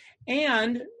started,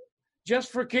 and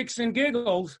just for kicks and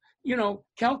giggles,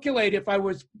 calculate if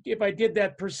I did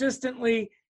that persistently,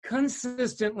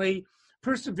 consistently,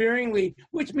 perseveringly,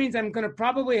 which means I'm going to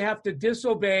probably have to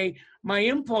disobey my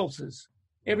impulses.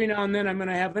 Every now and then I'm going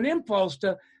to have an impulse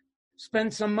to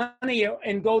spend some money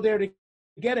and go there to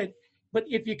get it. But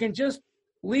if you can just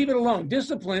leave it alone.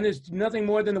 Discipline is nothing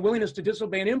more than the willingness to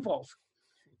disobey an impulse.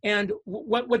 And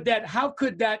how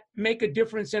could that make a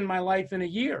difference in my life in a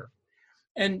year?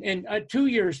 And 2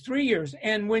 years, 3 years.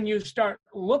 And when you start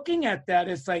looking at that,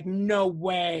 it's like, no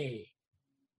way.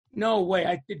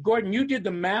 Gordon, you did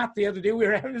the math the other day. We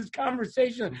were having this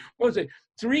conversation. What was it?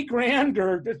 $3,000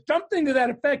 or something to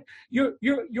that effect.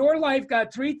 Your life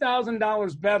got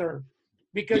 $3,000 better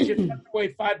because you took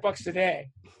away $5 a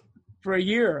day for a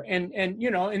year. And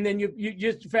then you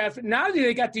just fast. Now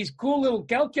they got these cool little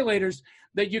calculators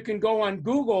that you can go on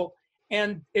Google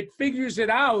and it figures it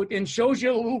out and shows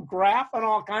you a little graph and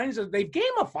all kinds of, they've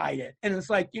gamified it. And it's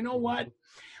like, you know what?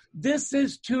 This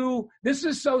is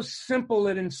so simple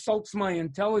it insults my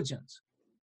intelligence.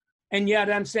 And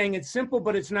yet I'm saying it's simple,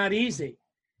 but it's not easy.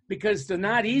 Because the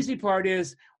not easy part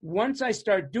is once I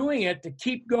start doing it, to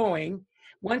keep going,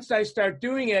 once I start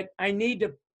doing it, I need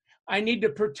to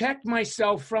protect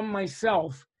myself from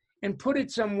myself and put it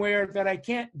somewhere that I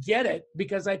can't get it,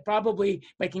 because if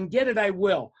I can get it, I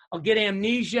will. I'll get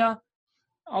amnesia.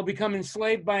 I'll become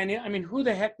enslaved by who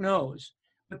the heck knows?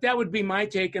 But that would be my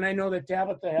take, and I know that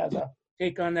Tabitha has a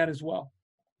take on that as well.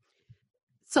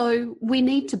 So we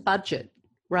need to budget,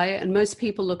 right? And most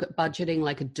people look at budgeting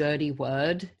like a dirty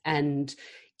word, and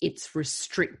it's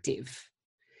restrictive.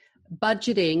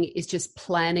 Budgeting is just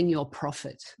planning your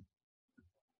profit.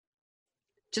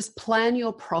 Just plan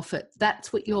your profit.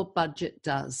 That's what your budget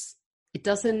does.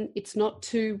 It's not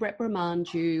to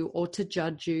reprimand you or to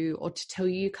judge you or to tell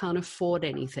you can't afford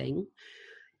anything.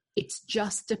 It's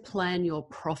just to plan your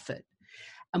profit.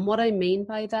 And what I mean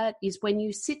by that is when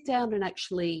you sit down and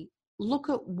actually look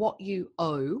at what you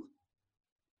owe,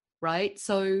 right?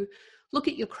 So look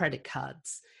at your credit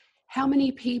cards. How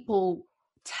many people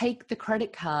take the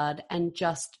credit card and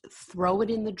just throw it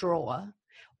in the drawer,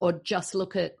 or just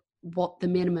look at what the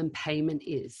minimum payment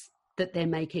is that they're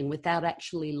making without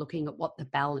actually looking at what the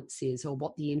balance is or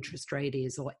what the interest rate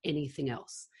is or anything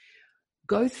else?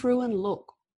 Go through and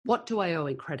look. What do I owe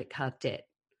in credit card debt?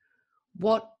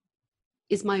 What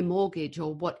is my mortgage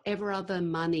or whatever other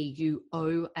money you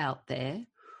owe out there?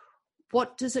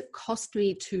 what does it cost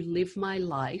me to live my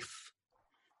life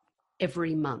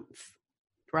every month,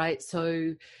 right?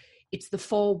 So it's the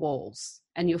 4 walls,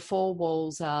 and your 4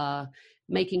 walls are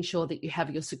making sure that you have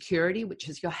your security, which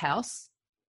is your house,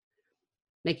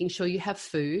 making sure you have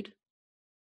food,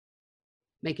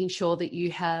 making sure that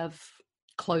you have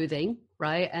clothing,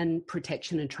 right? And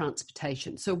protection and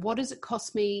transportation. So what does it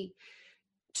cost me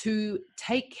to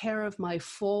take care of my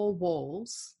 4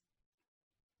 walls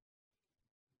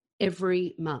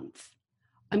every month?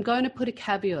 I'm going to put a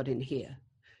caveat in here.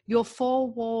 Your 4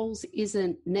 walls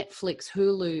isn't Netflix,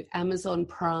 Hulu, Amazon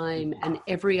Prime, and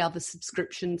every other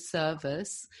subscription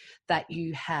service that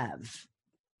you have.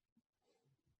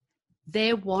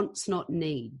 They're wants, not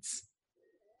needs.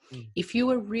 If you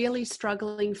are really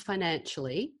struggling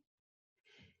financially,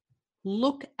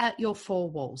 look at your 4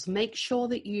 walls. Make sure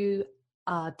that you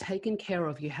are taken care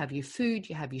of. You have your food,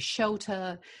 you have your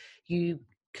shelter, you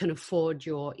can afford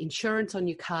your insurance on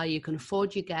your car, you can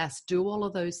afford your gas, do all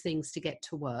of those things to get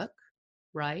to work,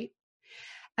 right?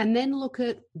 And then look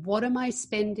at, what am I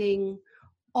spending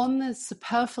on the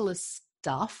superfluous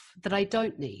stuff that I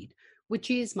don't need, which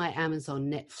is my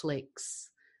Amazon, Netflix,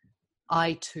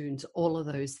 iTunes, all of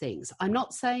those things. I'm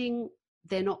not saying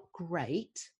they're not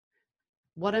great.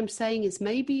 What I'm saying is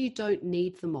maybe you don't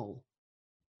need them all,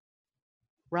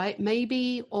 right?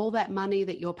 Maybe all that money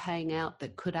that you're paying out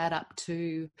that could add up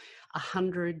to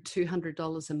 $100,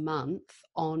 $200 a month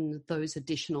on those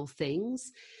additional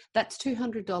things, that's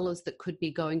 $200 that could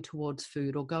be going towards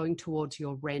food or going towards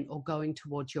your rent or going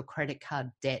towards your credit card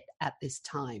debt at this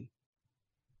time.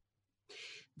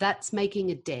 That's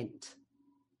making a dent,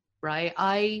 right?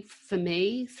 For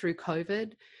me, through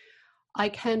COVID, I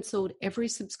canceled every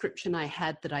subscription I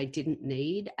had that I didn't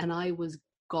need, and I was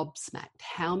gobsmacked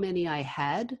how many I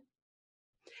had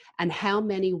and how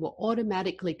many were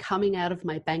automatically coming out of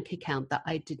my bank account that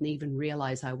I didn't even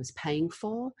realize I was paying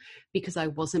for because I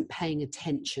wasn't paying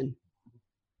attention.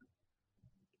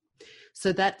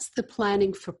 So that's the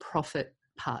planning for profit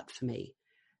part for me.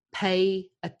 Pay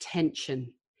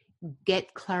attention,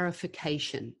 get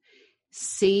clarification,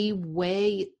 see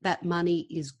where that money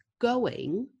is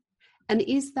going, and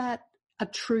is that a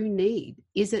true need?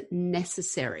 Is it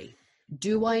necessary?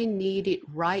 Do I need it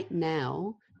right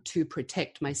now to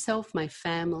protect myself, my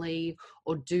family,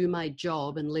 or do my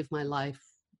job and live my life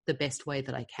the best way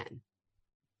that I can?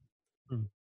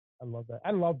 I love that.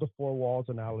 I love the 4 walls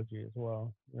analogy as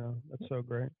well. Yeah, that's so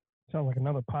great. Sounds like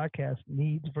another podcast,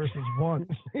 needs versus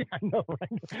wants. I know,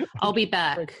 right? I'll be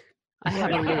back. I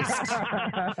have a list.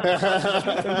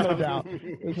 There's no doubt.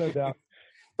 There's no doubt.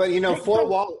 But,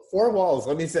 4 walls,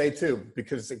 let me say too,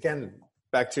 because again,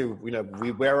 back to,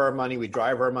 we wear our money, we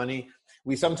drive our money.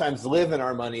 We sometimes live in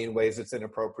our money in ways that's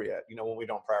inappropriate, when we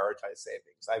don't prioritize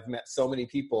savings. I've met so many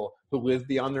people who live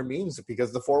beyond their means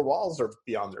because the 4 walls are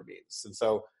beyond their means. And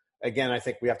so, again, I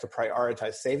think we have to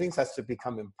prioritize. Savings has to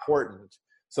become important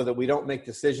so that we don't make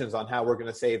decisions on how we're going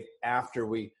to save after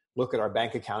we look at our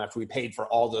bank account, after we paid for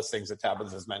all those things that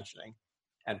Tabitha is mentioning.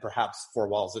 And perhaps 4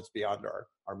 walls, it's beyond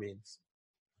our means.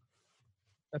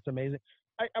 That's amazing.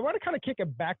 I want to kind of kick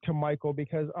it back to Michael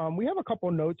because we have a couple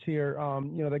of notes here,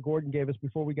 that Gordon gave us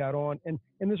before we got on, and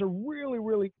there's a really,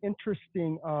 really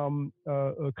interesting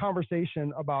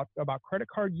conversation about credit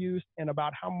card use and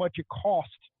about how much it costs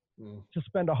to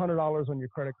spend $100 on your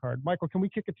credit card. Michael, can we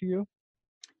kick it to you?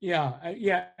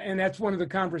 Yeah, and that's one of the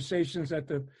conversations that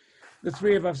the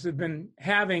 3 of us have been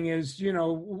having. Is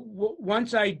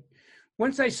once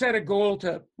I set a goal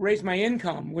to raise my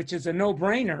income, which is a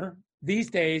no-brainer these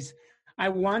days. I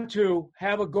want to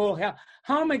have a goal.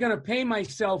 How am I going to pay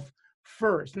myself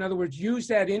first? In other words, use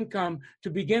that income to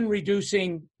begin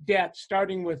reducing debt,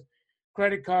 starting with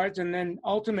credit cards, and then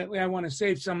ultimately I want to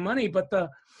save some money. But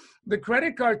the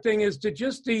credit card thing is to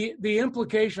just the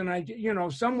implication.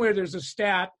 Somewhere there's a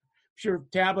stat. I'm sure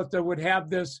Tabitha would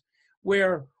have this,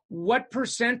 where what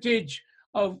percentage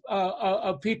of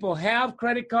people have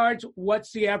credit cards?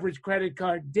 What's the average credit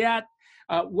card debt?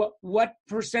 What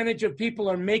percentage of people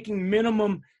are making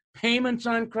minimum payments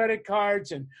on credit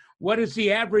cards, and what is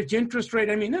the average interest rate?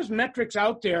 I mean, there's metrics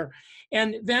out there,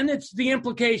 and then it's the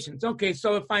implications. Okay,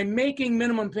 so if I'm making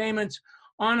minimum payments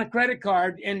on a credit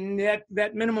card and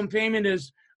that minimum payment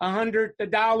is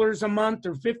 $100 a month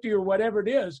or $50 or whatever it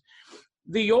is,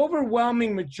 the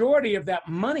overwhelming majority of that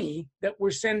money that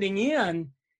we're sending in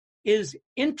is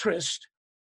interest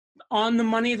on the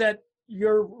money that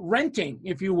you're renting,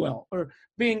 if you will, or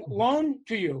being loaned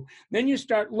to you. Then you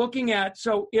start looking at,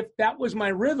 so if that was my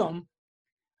rhythm,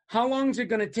 how long is it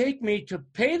going to take me to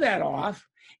pay that off?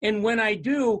 And when I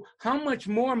do, how much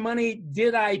more money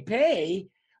did I pay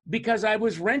because I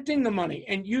was renting the money.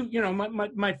 And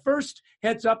my first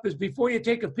heads up is before you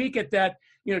take a peek at that,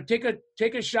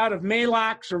 take a shot of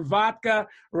Maalox or vodka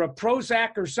or a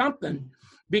Prozac or something,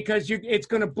 because it's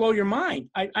going to blow your mind.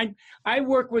 I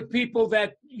work with people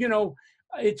that,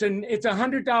 it's a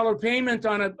 $100 payment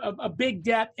on a big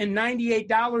debt, and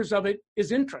 $98 of it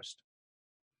is interest.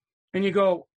 And you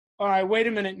go, all right, wait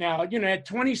a minute now, at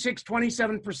 26,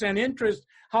 27% interest,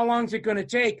 how long is it going to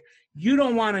take? You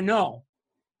don't want to know.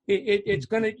 It's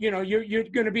going to, you're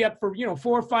going to be up for, 4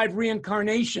 or 5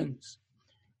 reincarnations.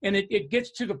 And it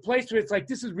gets to the place where it's like,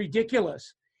 this is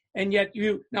ridiculous. And yet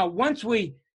now once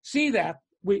we see that,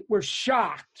 we're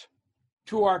shocked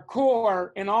to our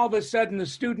core. And all of a sudden the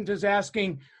student is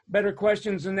asking better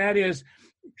questions. And that is,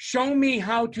 show me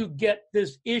how to get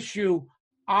this issue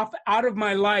out of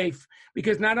my life,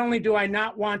 because not only do I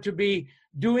not want to be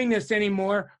doing this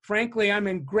anymore, frankly, I'm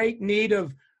in great need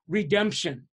of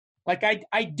redemption. Like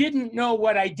I didn't know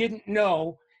what I didn't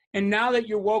know. And now that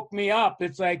you woke me up,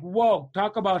 it's like, whoa,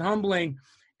 talk about humbling.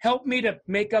 Help me to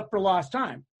make up for lost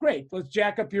time. Great. Let's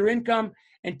jack up your income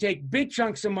and take big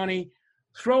chunks of money,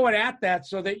 throw it at that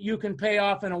so that you can pay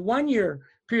off in a 1-year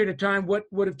period of time what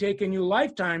would have taken you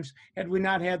lifetimes had we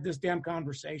not had this damn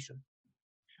conversation.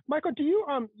 Michael, do you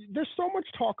there's so much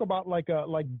talk about like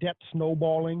debt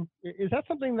snowballing. Is that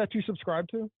something that you subscribe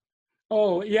to?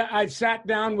 Oh, yeah, I've sat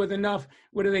down with enough,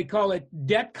 what do they call it,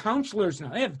 debt counselors now.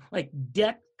 They have like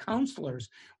debt counselors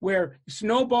where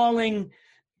snowballing,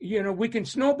 we can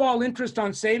snowball interest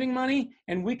on saving money,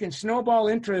 and we can snowball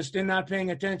interest in not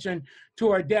paying attention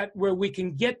to our debt, where we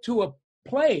can get to a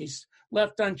place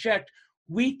left unchecked.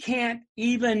 We can't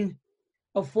even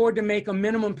afford to make a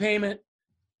minimum payment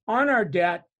on our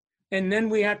debt. And then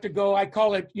we have to go, I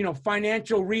call it,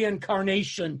 financial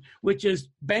reincarnation, which is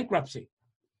bankruptcy.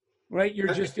 Right?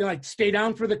 You're just like, stay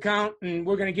down for the count and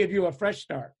we're going to give you a fresh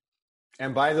start.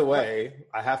 And by the way,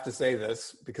 I have to say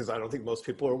this because I don't think most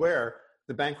people are aware,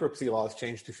 the bankruptcy laws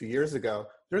changed a few years ago.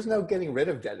 There's no getting rid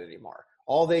of debt anymore.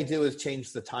 All they do is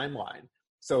change the timeline.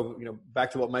 So, back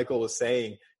to what Michael was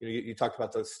saying, you talked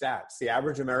about those stats. The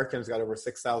average American's got over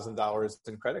 $6,000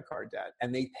 in credit card debt,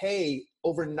 and they pay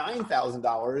over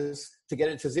 $9,000 to get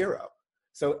it to zero.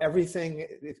 So everything,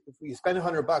 if you spend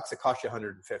 $100, it costs you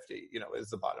 $150, is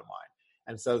the bottom line.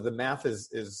 And so the math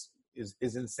is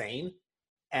insane,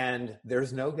 and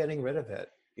there's no getting rid of it.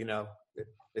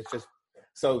 It's just,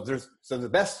 so the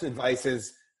best advice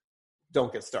is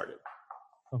don't get started.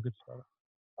 Don't get started.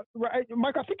 Right,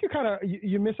 Mike. I think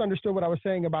you misunderstood what I was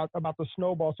saying about the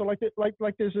snowball. So like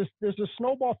there's a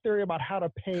snowball theory about how to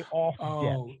pay off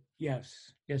debt.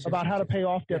 Yes. About how to pay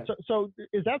off debt. Yes. So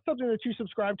is that something that you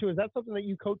subscribe to? Is that something that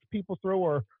you coach people through,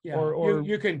 or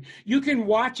you can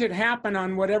watch it happen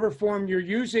on whatever form you're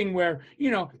using? Where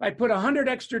I put $100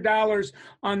 extra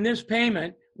on this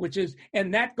payment,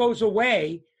 and that goes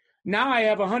away. Now I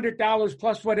have $100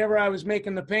 plus whatever I was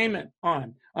making the payment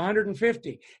on,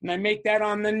 $150, and I make that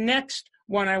on the next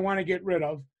one I want to get rid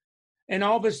of, and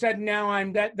all of a sudden now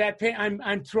I'm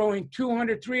throwing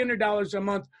 $200, $300 a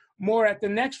month more at the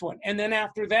next one, and then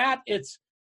after that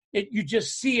you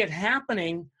just see it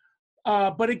happening.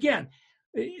 But again,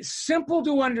 simple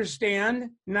to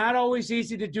understand, not always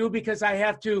easy to do because I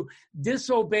have to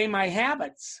disobey my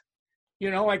habits. I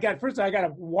got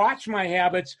to watch my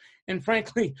habits, and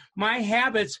frankly, my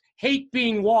habits hate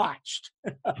being watched.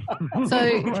 So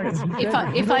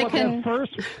if I can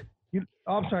first,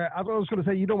 I'm sorry, I was going to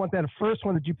say you don't want that first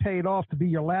one that you paid off to be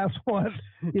your last one.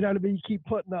 You keep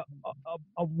putting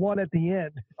a one at the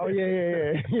end. Oh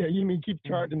yeah. You mean keep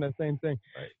charging that same thing?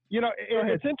 Right.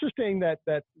 It's interesting that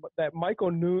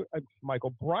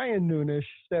Brian Nunes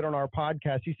said on our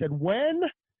podcast. He said when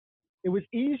it was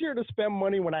easier to spend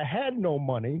money when I had no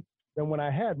money than when I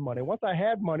had money. Once I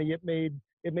had money, it made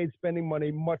spending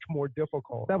money much more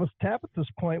difficult. That was Tabitha's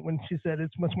point when she said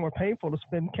it's much more painful to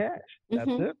spend cash. That's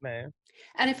it, man.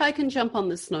 And if I can jump on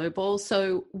the snowball,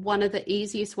 so one of the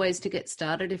easiest ways to get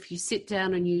started, if you sit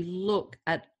down and you look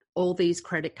at all these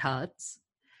credit cards,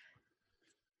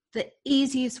 the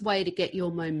easiest way to get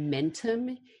your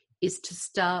momentum is to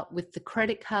start with the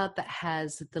credit card that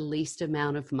has the least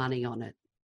amount of money on it.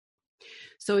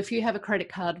 So if you have a credit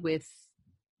card with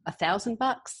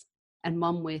 $1,000 and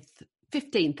one with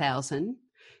 15,000,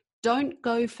 don't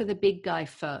go for the big guy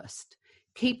first.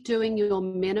 Keep doing your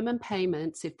minimum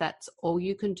payments if that's all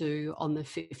you can do on the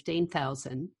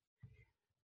 15,000.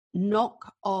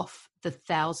 Knock off the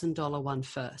 $1,000 one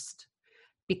first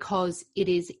because it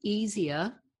is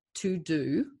easier to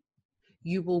do.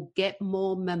 You will get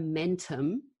more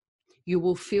momentum. You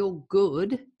will feel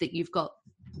good that you've got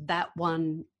that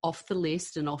one off the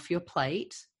list and off your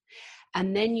plate.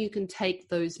 And then you can take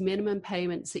those minimum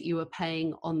payments that you were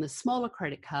paying on the smaller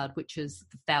credit card, which is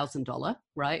the $1,000,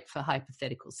 right, for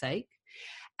hypothetical sake,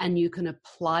 and you can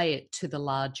apply it to the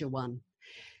larger one.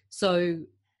 So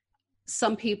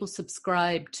some people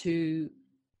subscribe to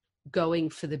going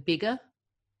for the bigger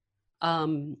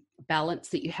balance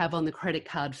that you have on the credit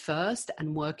card first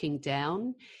and working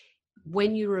down.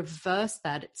 When you reverse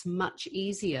that, it's much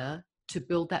easier to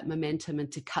build that momentum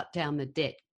and to cut down the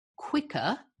debt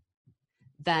quicker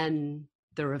than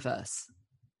the reverse.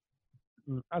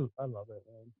 I love it,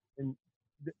 man.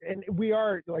 And we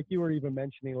are, like you were even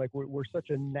mentioning, like we're such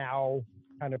a now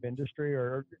kind of industry,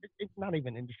 or it's not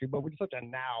even industry, but we're such a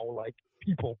now like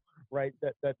people, right?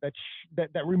 That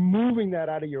removing that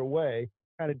out of your way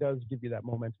kind of does give you that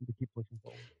momentum to keep pushing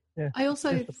forward. Yeah. I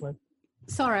also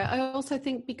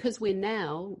think because we're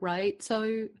now, right?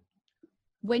 So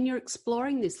when you're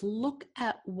exploring this, look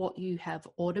at what you have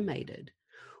automated.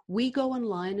 We go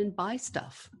online and buy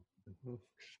stuff. Mm-hmm.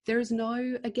 There is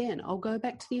no, again, I'll go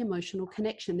back to the emotional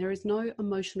connection. There is no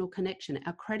emotional connection.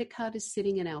 Our credit card is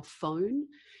sitting in our phone.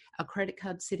 Our credit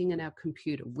card's sitting in our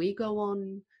computer. We go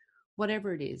on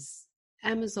whatever it is,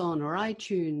 Amazon or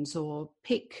iTunes, or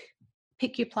pick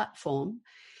your platform,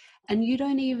 and you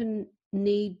don't even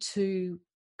need to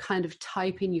kind of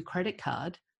type in your credit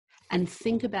card and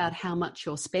think about how much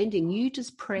you're spending. You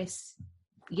just press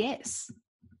yes.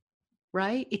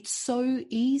 Right? It's so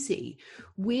easy.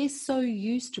 We're so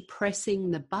used to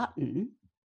pressing the button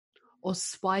or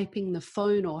swiping the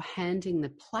phone or handing the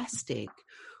plastic.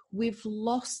 We've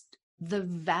lost the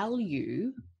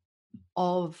value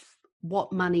of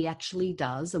what money actually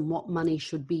does and what money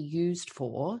should be used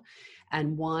for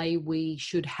and why we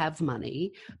should have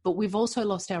money. But we've also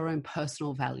lost our own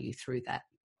personal value through that.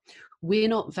 We're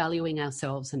not valuing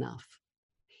ourselves enough.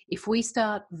 If we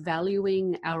start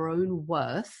valuing our own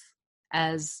worth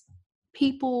as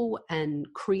people and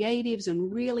creatives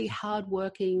and really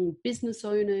hardworking business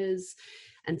owners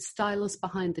and stylists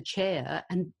behind the chair,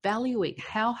 and valuing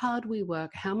how hard we work,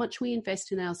 how much we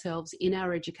invest in ourselves, in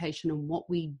our education and what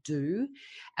we do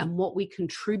and what we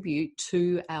contribute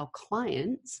to our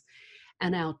clients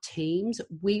and our teams,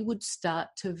 we would start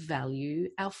to value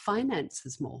our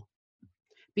finances more,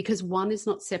 because one is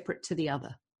not separate to the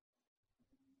other.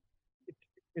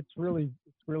 It's really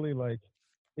like,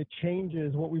 it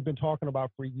changes what we've been talking about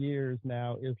for years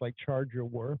now, is like charge your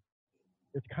worth.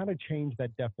 It's kind of changed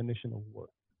that definition of worth,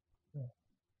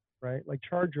 right? Like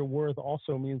charge your worth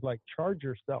also means like charge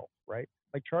yourself, right?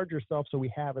 Like charge yourself so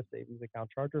we have a savings account,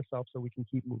 charge yourself so we can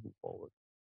keep moving forward,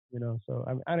 you know? So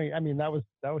I mean, that was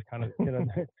kind of, you know,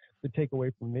 the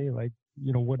takeaway from me, like,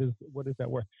 you know, what is that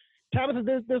worth?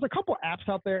 Tabitha, there's a couple apps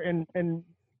out there, and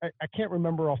I can't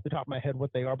remember off the top of my head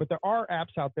what they are, but there are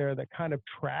apps out there that kind of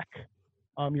track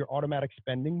your automatic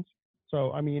spendings.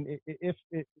 So, I mean,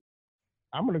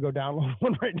 I'm going to go download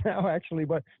one right now, actually,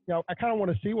 but you know, I kind of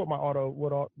want to see what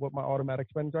my automatic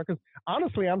spendings are, because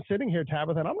honestly, I'm sitting here,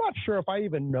 Tabitha, and I'm not sure if I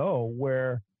even know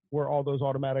where all those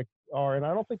automatic are, and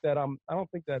I don't think that I'm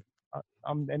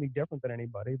any different than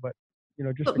anybody, but you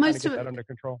know, just to kind of get that under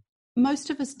control. Most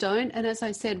of us don't. And as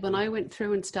I said, when I went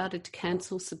through and started to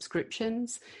cancel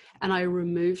subscriptions and I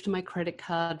removed my credit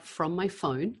card from my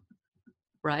phone,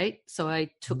 right? So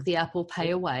I took the Apple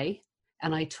Pay away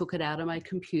and I took it out of my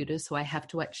computer. So I have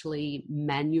to actually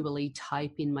manually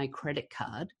type in my credit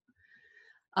card.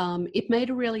 It made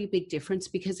a really big difference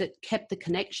because it kept the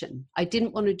connection. I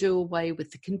didn't want to do away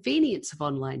with the convenience of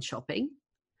online shopping,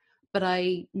 but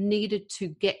I needed to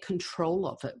get control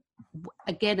of it.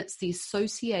 Again, it's the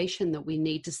association that we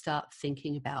need to start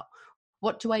thinking about.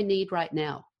 What do I need right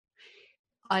now?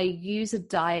 I use a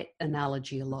diet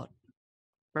analogy a lot,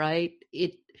 right?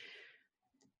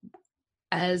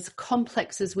 As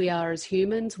complex as we are as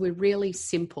humans, we're really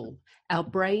simple. Our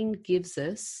brain gives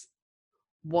us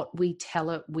what we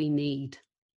tell it we need,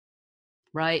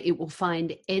 right? It will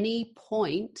find any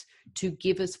point to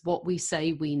give us what we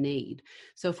say we need.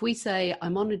 So if we say,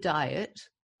 I'm on a diet,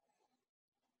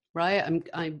 right?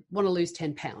 I want to lose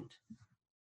 10 pounds.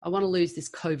 I want to lose this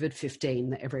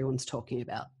COVID-15 that everyone's talking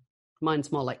about. Mine's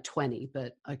more like 20,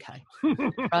 but okay,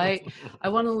 right? I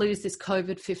want to lose this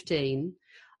COVID-15.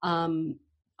 I'm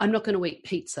not going to eat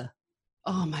pizza.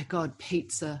 Oh my God,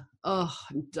 pizza. Oh,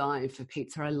 I'm dying for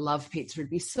pizza. I love pizza. It'd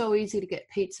be so easy to get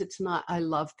pizza tonight. I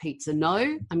love pizza.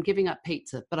 No, I'm giving up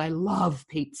pizza, but I love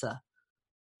pizza.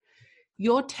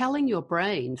 You're telling your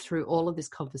brain through all of this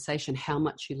conversation how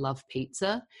much you love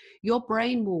pizza. Your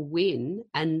brain will win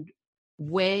and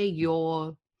wear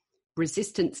your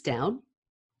resistance down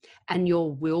and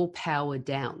your willpower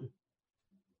down,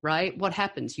 right? What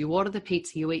happens? You order the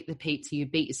pizza, you eat the pizza, you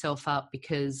beat yourself up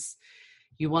because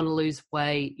You want to lose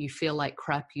weight, you feel like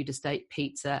crap, you just ate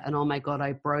pizza, and oh my God,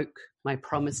 I broke my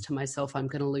promise to myself, I'm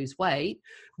going to lose weight.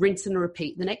 Rinse and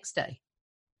repeat the next day.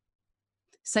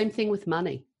 Same thing with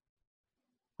money,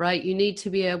 right? You need to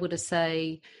be able to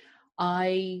say,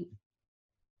 I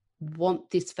want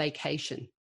this vacation.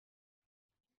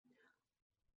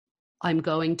 I'm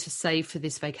going to save for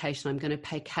this vacation. I'm going to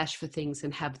pay cash for things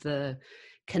and have the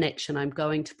connection. I'm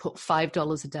going to put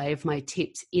 $5 a day of my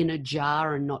tips in a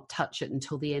jar and not touch it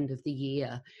until the end of the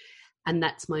year. And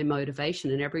that's my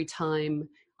motivation. And every time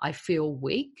I feel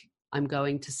weak, I'm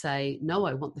going to say, no,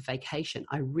 I want the vacation.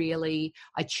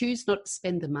 I choose not to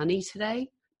spend the money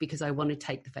today because I want to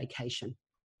take the vacation.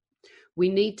 We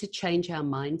need to change our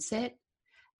mindset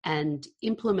and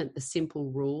implement the simple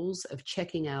rules of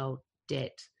checking our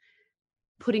debt,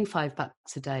 putting $5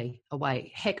 a day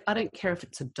away. Heck, I don't care if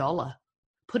it's $1.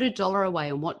 Put $1 away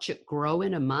and watch it grow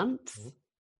in a month,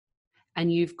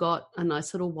 and you've got a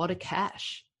nice little wad of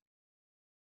cash.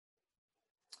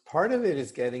 Part of it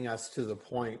is getting us to the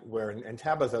point where, and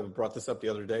Tabitha brought this up the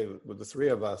other day with the three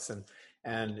of us,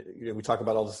 and we talk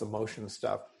about all this emotion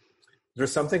stuff.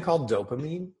 There's something called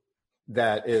dopamine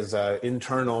that is an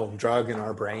internal drug in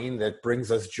our brain that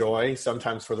brings us joy,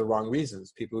 sometimes for the wrong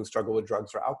reasons. People who struggle with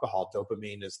drugs or alcohol,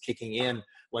 dopamine is kicking in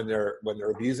when they're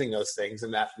abusing those things,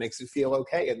 and that makes it feel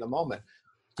okay in the moment.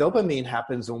 Dopamine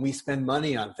happens when we spend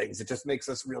money on things. It just makes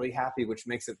us really happy, which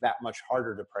makes it that much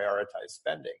harder to prioritize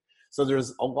spending. So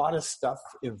there's a lot of stuff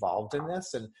involved in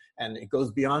this, and it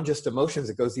goes beyond just emotions.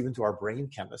 It goes even to our brain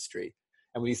chemistry.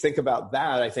 And when you think about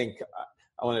that, I think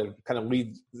I want to kind of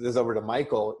lead this over to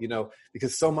Michael,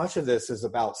 because so much of this is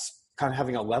about kind of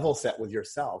having a level set with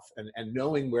yourself and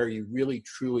knowing where you really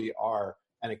truly are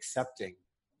and accepting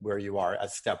where you are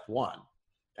as step one.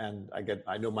 And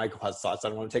I know Michael has thoughts. I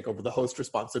don't want to take over the host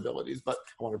responsibilities, but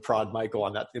I want to prod Michael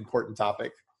on that important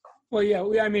topic. Well, yeah,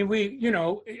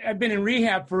 I've been in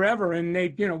rehab forever, and they,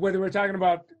 whether we're talking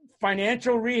about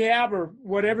financial rehab or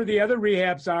whatever the other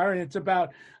rehabs are, and it's about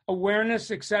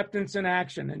awareness, acceptance, and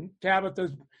action. And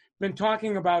Tabitha's been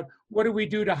talking about what do we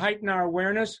do to heighten our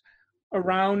awareness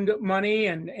around money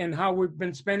and how we've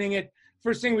been spending it.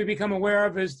 First thing we become aware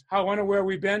of is how unaware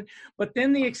we've been. But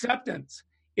then the acceptance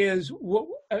is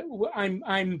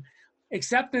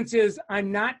acceptance is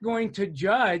I'm not going to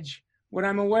judge what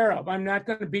I'm aware of. I'm not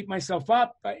going to beat myself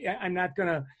up. I'm not going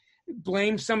to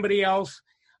blame somebody else.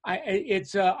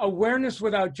 It's awareness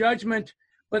without judgment.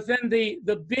 But then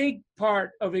the big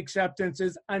part of acceptance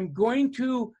is I'm going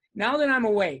to, now that I'm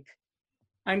awake,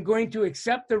 I'm going to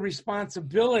accept the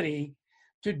responsibility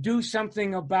to do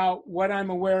something about what I'm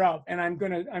aware of. And I'm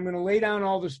going to lay down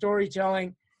all the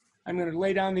storytelling. I'm going to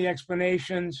lay down the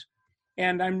explanations.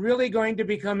 And I'm really going to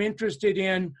become interested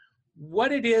in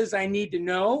what it is I need to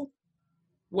know,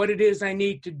 what it is I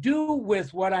need to do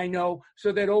with what I know,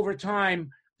 so that over time,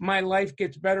 my life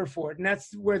gets better for it. And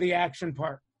that's where the action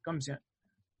part comes in.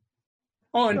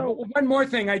 Oh, and one more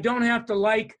thing, I don't have to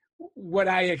like what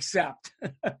I accept.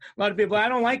 A lot of people, I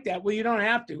don't like that. Well, you don't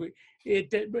have to.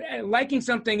 Liking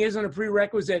something isn't a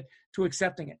prerequisite to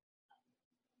accepting it.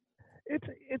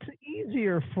 It's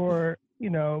easier for,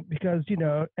 because,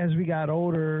 as we got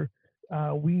older,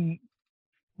 we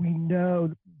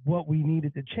know what we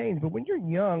needed to change. But when you're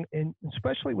young, and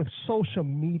especially with social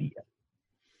media,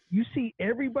 you see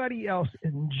everybody else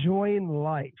enjoying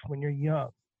life when you're young.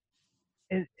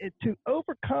 And to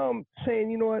overcome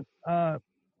saying,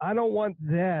 I don't want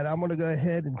that. I'm going to go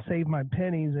ahead and save my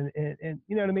pennies and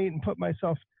you know what I mean, and put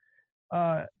myself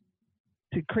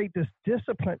to create this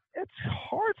discipline. It's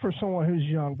hard for someone who's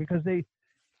young because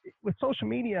with social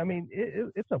media, I mean,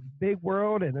 it's a big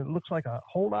world and it looks like a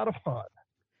whole lot of fun.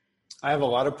 I have a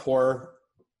lot of poor,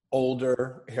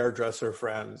 older hairdresser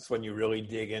friends when you really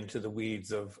dig into the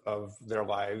weeds of their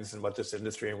lives and what this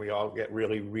industry, and we all get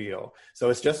really real. So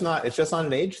it's just not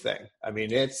an age thing. I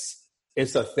mean, it's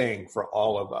a thing for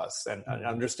all of us, and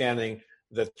understanding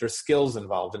that there's skills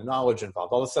involved and knowledge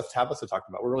involved. All the stuff Tabitha talked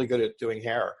about. We're really good at doing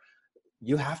hair.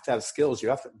 You have to have skills.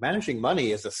 Managing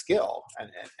money is a skill,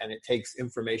 and it takes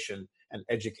information and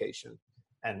education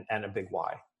and a big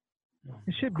why.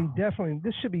 It should be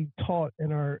this should be taught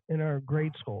in our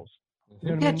grade schools. You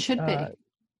know what I mean? It should be.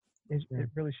 It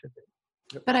really should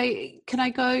be. But can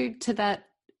I go to that?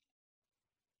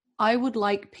 I would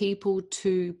like people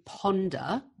to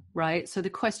ponder, right? So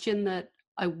the question that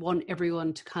I want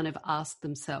everyone to kind of ask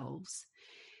themselves,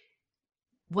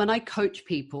 when I coach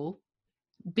people,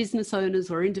 business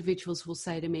owners or individuals will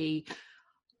say to me,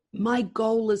 my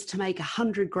goal is to make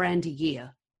 $100,000 a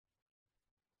year.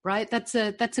 Right? That's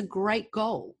a great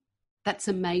goal. That's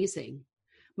amazing.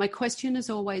 My question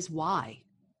is always why?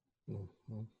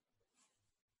 Mm-hmm.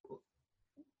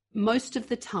 most of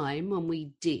the time when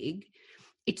we dig,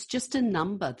 it's just a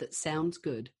number that sounds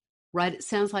good, right? It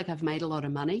sounds like I've made a lot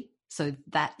of money. So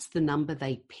that's the number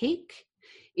they pick.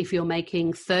 If you're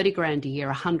making 30 grand a year,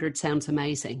 100 sounds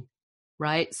amazing,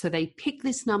 right? So they pick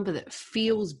this number that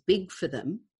feels big for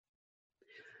them.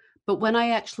 But when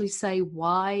I actually say,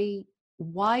 why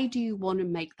do you want to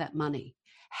make that money?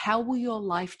 How will your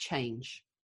life change?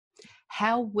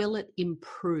 How will it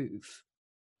improve?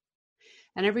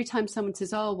 And every time someone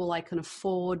says, oh, well, I can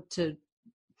afford to,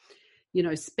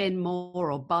 spend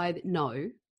more or buy. No,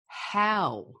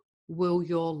 how will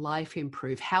your life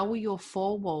improve? How will your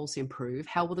four walls improve?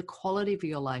 How will the quality of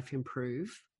your life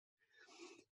improve?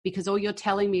 Because all you're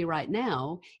telling me right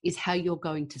now is how you're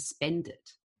going to spend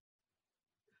it,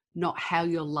 not how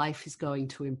your life is going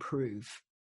to improve,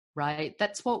 right?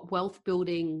 That's what wealth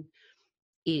building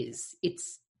is.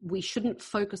 We shouldn't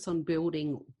focus on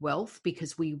building wealth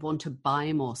because we want to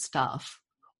buy more stuff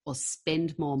or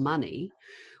spend more money.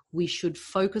 We should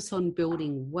focus on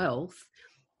building wealth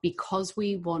because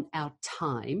we want our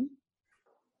time,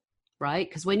 right?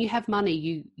 Because when you have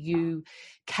money, you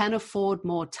can afford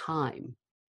more time.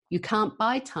 You can't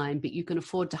buy time, but you can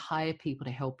afford to hire people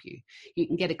to help you. You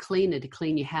can get a cleaner to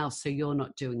clean your house so you're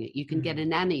not doing it. You can get a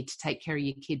nanny to take care of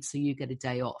your kids so you get a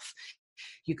day off.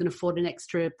 You can afford an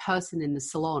extra person in the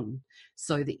salon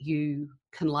so that you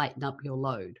can lighten up your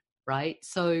load, right?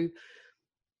 So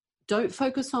don't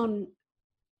focus on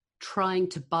trying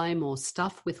to buy more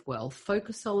stuff with wealth.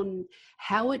 Focus on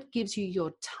how it gives you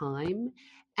your time.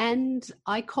 And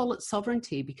I call it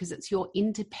sovereignty because it's your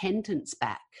independence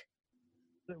back.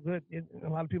 Good. A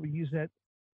lot of people use that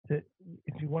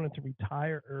if you wanted to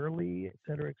retire early, et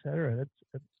cetera, et cetera.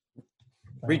 That's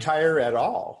retire at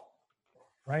all.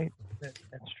 Right.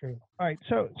 That's true. All right.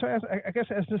 So as, I guess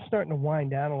as this is starting to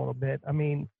wind down a little bit, I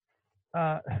mean,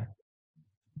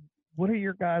 what are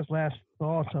your guys' last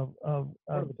thoughts of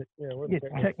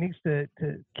techniques to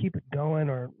keep it going,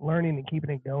 or learning and keeping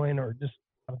it going, or just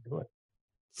how to do it?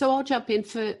 So I'll jump in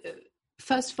for,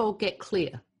 first of all, get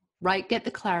clear, right? Get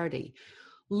the clarity.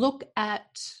 Look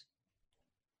at,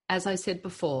 as I said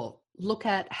before, look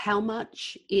at how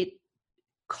much it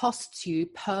costs you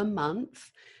per month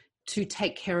to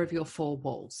take care of your four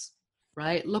walls,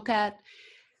 right? Look at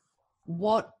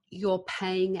what you're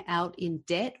paying out in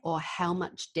debt or how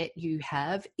much debt you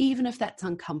have, even if that's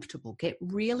uncomfortable. Get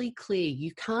really clear.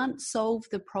 You can't solve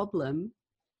the problem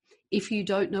if you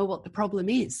don't know what the problem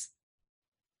is.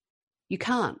 You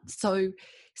can't. So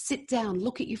sit down,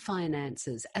 look at your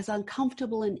finances. As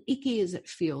uncomfortable and icky as it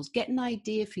feels, get an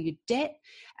idea for your debt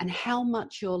and how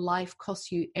much your life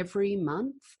costs you every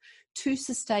month to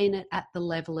sustain it at the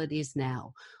level it is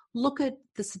now. Look at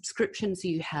the subscriptions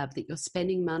you have that you're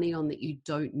spending money on that you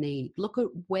don't need. Look at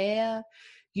where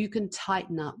you can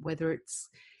tighten up, whether it's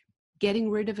getting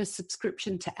rid of a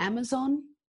subscription to Amazon,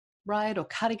 right? Or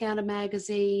cutting out a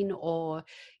magazine, or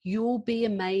you'll be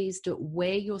amazed at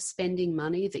where you're spending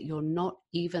money that you're not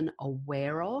even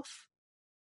aware of.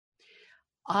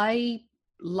 I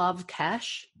love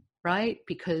cash, right?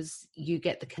 Because you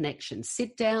get the connection.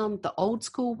 Sit down the old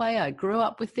school way. I grew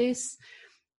up with this.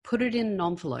 Put it in an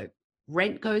envelope.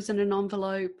 Rent goes in an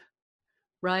envelope,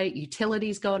 right?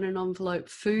 Utilities go in an envelope.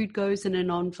 Food goes in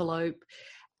an envelope.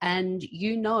 And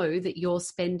you know that you're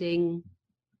spending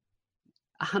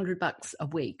 $100 a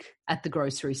week at the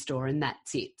grocery store and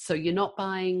that's it. So you're not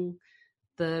buying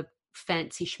the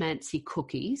fancy schmancy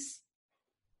cookies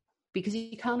because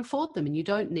you can't afford them and you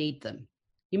don't need them.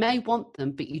 You may want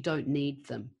them, but you don't need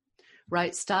them,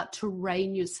 right? Start to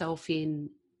rein yourself in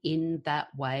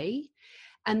that way.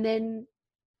 And then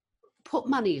put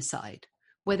money aside,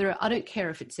 whether, I don't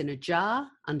care if it's in a jar,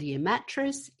 under your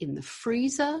mattress, in the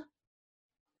freezer,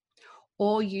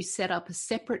 or you set up a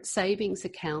separate savings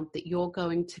account that you're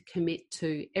going to commit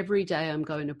to. Every day I'm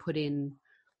going to put in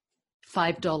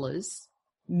 $5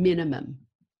 minimum.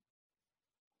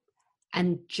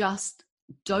 And just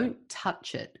don't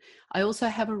touch it. I also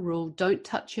have a rule, don't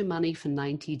touch your money for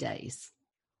 90 days.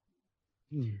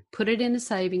 Put it in a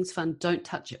savings fund, don't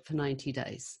touch it for 90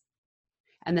 days.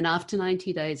 And then after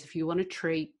 90 days, if you want a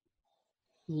treat,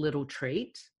 little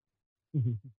treat,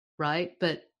 right?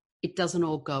 But it doesn't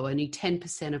all go, only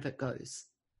 10% of it goes.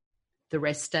 The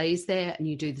rest stays there and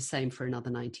you do the same for another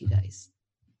 90 days.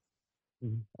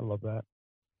 I love that.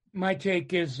 My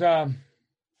take is, as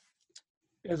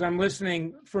I'm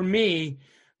listening, for me,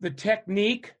 the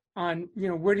technique on,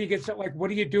 where do you get, like, what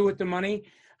do you do with the money?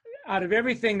 Out of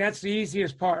everything, that's the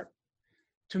easiest part.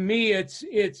 To me, it's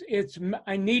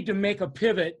I need to make a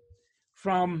pivot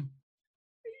from,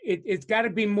 it's got to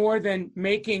be more than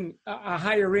making a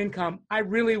higher income. I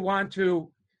really want to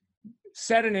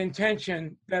set an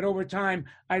intention that over time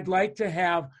I'd like to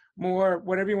have more,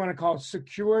 whatever you want to call it,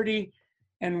 security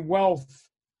and wealth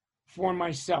for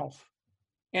myself.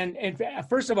 And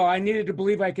first of all, I needed to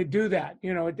believe I could do that.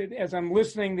 As I'm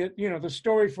listening, that the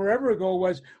story forever ago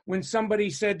was when somebody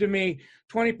said to me,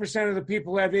 20% of the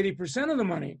people have 80% of the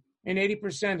money and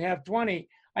 80% have 20.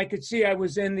 I could see I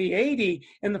was in the 80.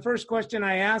 And the first question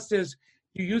I asked is,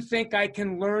 do you think I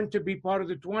can learn to be part of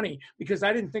the 20? Because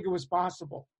I didn't think it was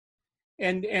possible.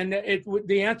 And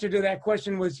the answer to that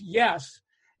question was yes.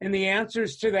 And the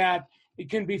answers to that, it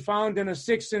can be found in a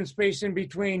 6-inch space in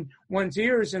between one's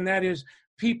ears, and that is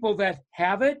people that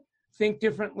have it think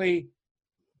differently.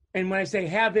 And when I say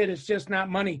have it, it's just not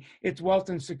money, it's wealth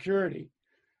and security.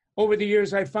 Over the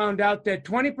years, I found out that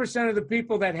 20% of the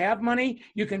people that have money,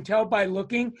 you can tell by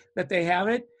looking that they have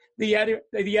it. The other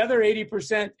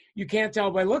 80%, you can't tell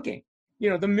by looking.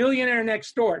 The millionaire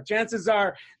next door, chances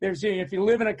are if you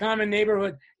live in a common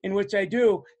neighborhood, in which I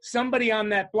do, somebody on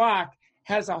that block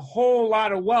has a whole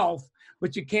lot of wealth,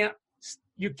 but you can't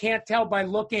tell by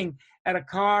looking at a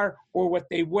car or what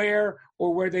they wear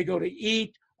or where they go to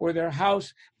eat or their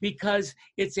house, because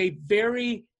it's a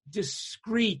very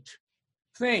discreet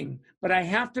thing. But I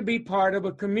have to be part of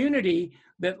a community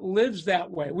that lives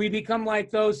that way. We become like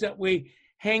those that we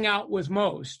hang out with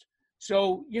most.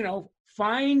 So,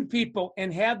 find people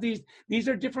and have these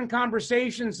are different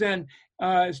conversations than,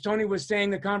 as Tony was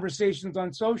saying, the conversations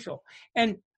on social.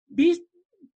 And be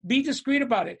discreet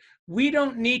about it. We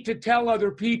don't need to tell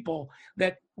other people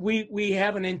that we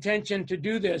have an intention to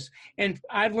do this. And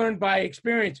I've learned by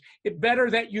experience, it's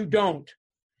better that you don't.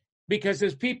 Because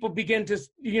as people begin to,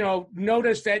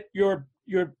 notice that you're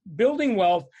building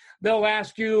wealth, they'll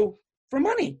ask you for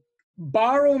money.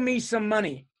 Borrow me some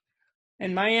money.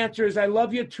 And my answer is, I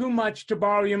love you too much to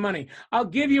borrow your money. I'll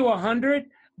give you 100,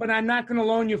 but I'm not going to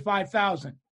loan you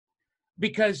 5,000.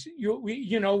 Because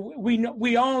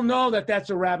we all know that that's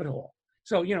a rabbit hole.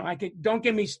 So don't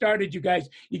get me started, you guys.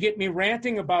 You get me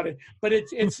ranting about it, but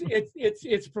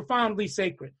it's profoundly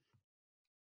sacred.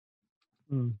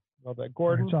 Love that,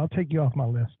 Gordon. So I'll take you off my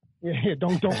list. Yeah,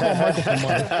 don't call Michael for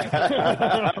money.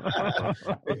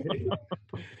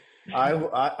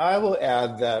 I will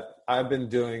add that I've been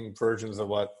doing versions of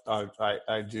what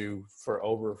I do for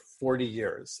over 40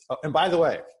 years. And by the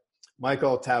way,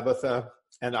 Michael, Tabitha,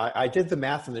 and I did the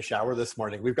math in the shower this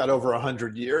morning. We've got over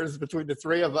 100 years between the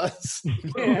three of us.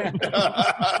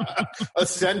 A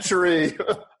century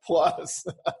plus.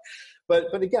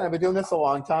 But again, I've been doing this a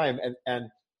long time, and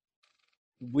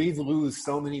we lose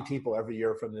so many people every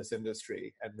year from this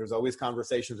industry. And there's always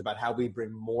conversations about how we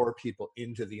bring more people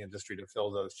into the industry to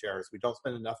fill those chairs. We don't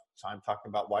spend enough time talking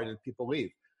about why did people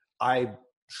leave. I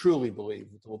truly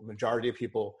believe that the majority of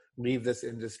people leave this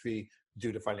industry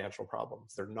due to financial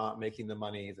problems. They're not making the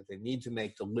money that they need to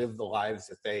make to live the lives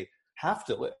that they have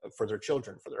to live for their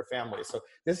children, for their families. So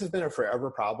this has been a forever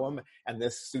problem. And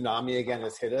this tsunami again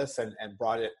has hit us and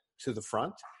brought it to the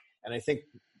front. And I think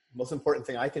the most important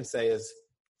thing I can say is,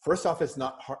 first off, it's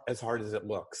not as hard as it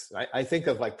looks. I think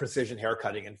of like precision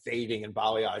haircutting and fading and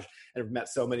balayage, and I've met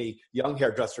so many young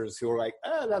hairdressers who are like,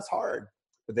 that's hard.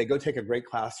 But they go take a great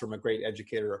class from a great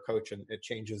educator or coach, and it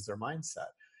changes their mindset.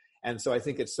 And so I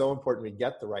think it's so important we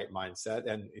get the right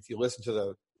mindset. And if you listen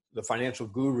to the financial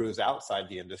gurus outside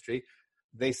the industry,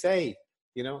 they say,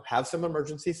 have some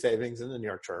emergency savings in the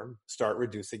near term, start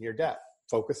reducing your debt,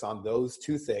 focus on those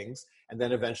two things, and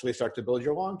then eventually start to build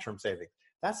your long-term savings.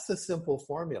 That's the simple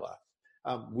formula.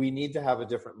 We need to have a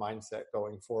different mindset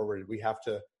going forward. We have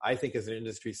to, I think as an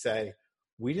industry, say,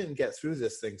 we didn't get through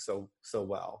this thing so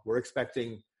well. We're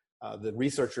expecting, the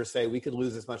researchers say we could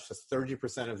lose as much as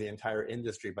 30% of the entire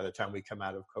industry by the time we come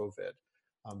out of COVID.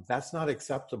 That's not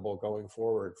acceptable going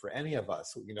forward for any of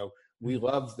us. We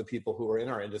love the people who are in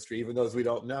our industry, even those we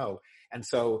don't know. And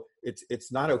so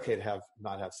it's not okay to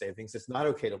not have savings. It's not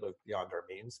okay to live beyond our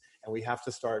means. And we have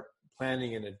to start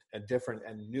planning in a different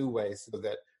and new way so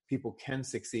that people can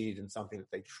succeed in something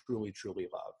that they truly, truly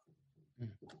love.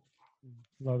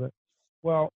 Love it.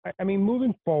 Well, I mean,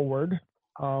 moving forward,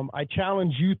 I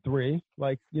challenge you three,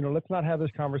 let's not have this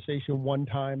conversation one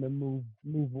time and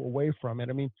move away from it.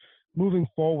 I mean, moving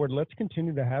forward, let's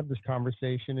continue to have this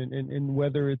conversation, and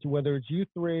whether it's you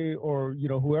three or,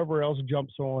 whoever else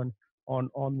jumps on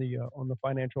the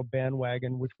financial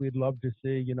bandwagon, which we'd love to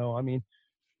see,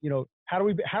 how do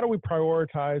we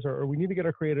prioritize, or we need to get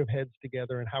our creative heads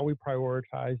together, and how we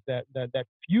prioritize that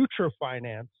future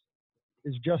finance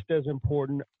is just as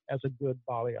important as a good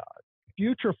balayage.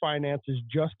 Future finance is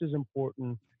just as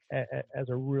important as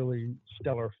a really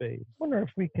stellar fade. I wonder if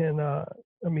we can,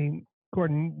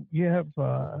 Gordon, you have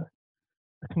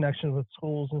connections with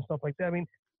schools and stuff like that. I mean,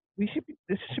 this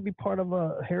should be part of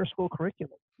a Harris School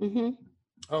curriculum. Mm-hmm.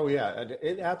 Oh yeah,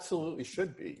 it absolutely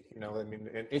should be. I mean,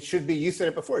 it should be. You said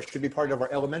it before. It should be part of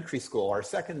our elementary school, our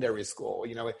secondary school.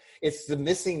 It's the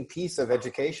missing piece of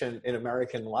education in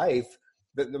American life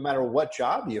that no matter what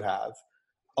job you have,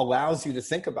 allows you to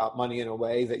think about money in a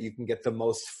way that you can get the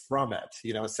most from it.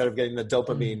 Instead of getting the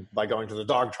dopamine by going to the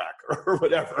dog tracker or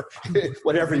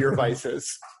whatever your vice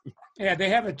is. Yeah, they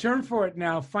have a term for it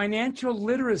now: financial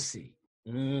literacy.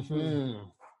 Mm-hmm.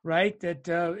 Right? That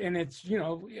and it's,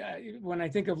 when I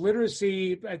think of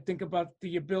literacy, I think about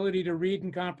the ability to read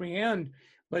and comprehend,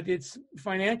 but it's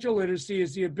financial literacy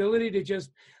is the ability to just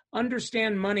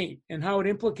understand money and how it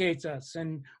implicates us,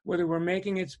 and whether we're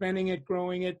making it, spending it,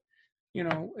 growing it.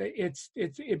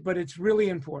 But it's really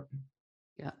important.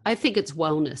 Yeah, I think it's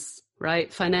wellness,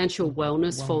 right? Financial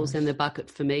wellness falls in the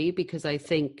bucket for me, because I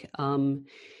think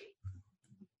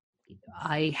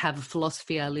I have a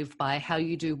philosophy I live by: how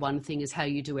you do one thing is how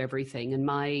you do everything. And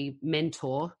my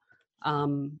mentor,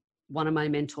 one of my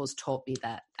mentors taught me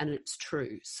that, and it's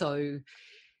true. So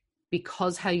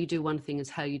because how you do one thing is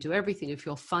how you do everything, if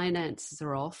your finances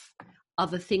are off,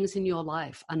 other things in your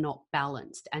life are not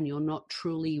balanced, and you're not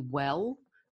truly well,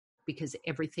 because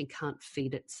everything can't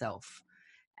feed itself.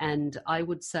 And I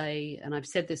would say, and I've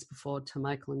said this before to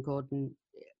Michael and Gordon,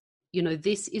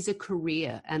 this is a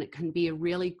career, and it can be a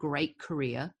really great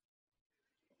career,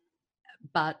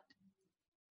 but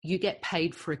you get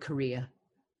paid for a career.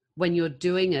 When you're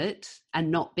doing it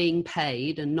and not being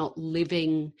paid and not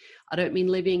living, I don't mean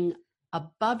living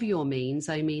above your means,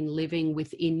 I mean living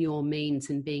within your means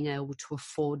and being able to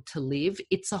afford to live.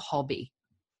 It's a hobby.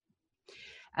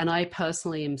 And I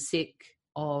personally am sick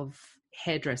of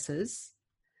hairdressers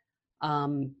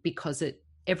because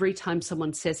every time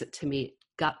someone says it to me, it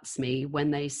guts me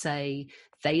when they say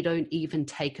they don't even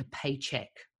take a paycheck.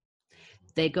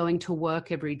 They're going to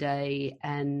work every day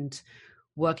and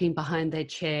working behind their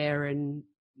chair and,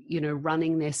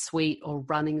 running their suite or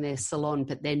running their salon,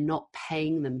 but they're not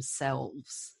paying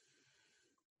themselves.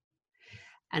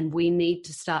 And we need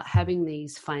to start having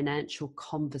these financial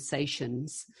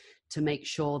conversations to make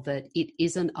sure that it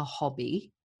isn't a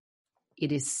hobby.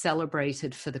 It is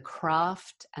celebrated for the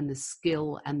craft and the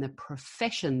skill and the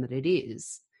profession that it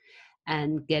is,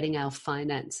 and getting our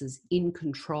finances in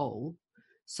control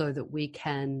so that we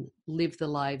can live the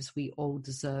lives we all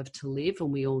deserve to live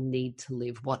and we all need to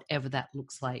live, whatever that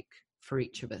looks like for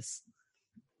each of us.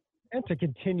 And to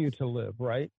continue to live,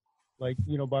 right? Like,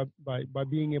 by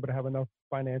being able to have enough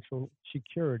financial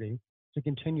security to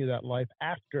continue that life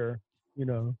after,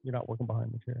 you're not working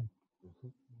behind the chair. Mm-hmm.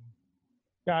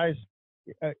 Guys,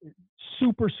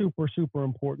 super, super, super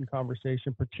important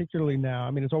conversation, particularly now.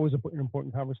 I mean, it's always an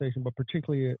important conversation, but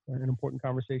particularly an important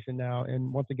conversation now.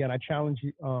 And once again, I challenge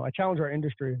you. I challenge our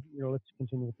industry. Let's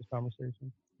continue with this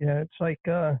conversation. Yeah, it's like,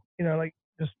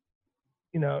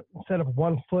 instead of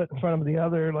one foot in front of the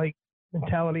other, like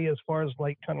mentality as far as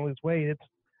like trying to lose weight, it's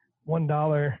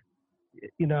 $1,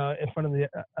 in front of the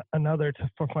another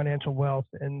for financial wealth.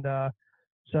 And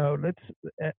so let's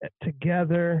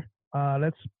together,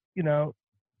 let's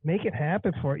make it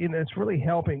happen for it's really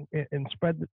helping and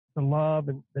spread the love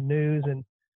and the news. And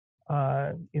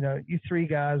you three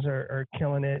guys are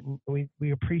killing it, and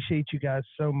we appreciate you guys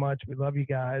so much. We love you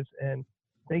guys, and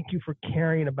thank you for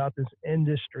caring about this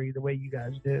industry the way you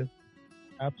guys do.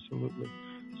 Absolutely.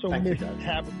 So Miss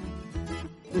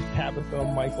Tabitha,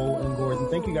 Michael, and Gordon,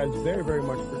 thank you guys very, very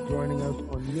much for joining us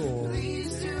on your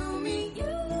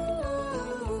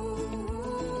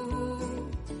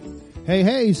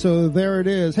Hey, so there it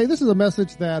is. Hey, this is a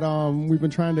message that we've been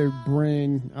trying to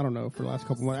bring, I don't know, for the last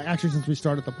couple months, actually since we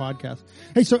started the podcast.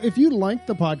 Hey, so if you like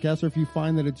the podcast or if you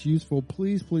find that it's useful,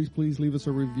 please leave us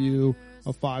a review,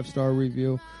 a 5-star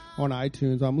review on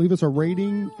iTunes. Leave us a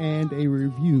rating and a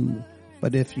review.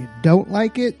 But if you don't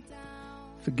like it,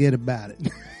 forget about it.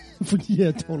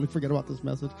 Yeah, totally forget about this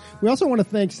message. We also want to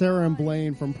thank Sarah and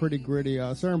Blaine from Pretty Gritty.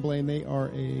 Sarah and Blaine, they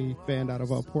are a band out of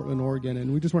Portland, Oregon,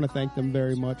 and we just want to thank them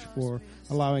very much for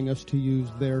allowing us to use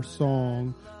their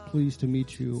song, Pleased to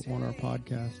Meet You, on our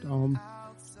podcast.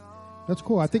 That's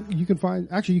cool. I think you can find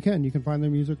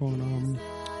their music on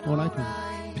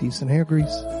iTunes. Peace and hair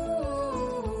grease.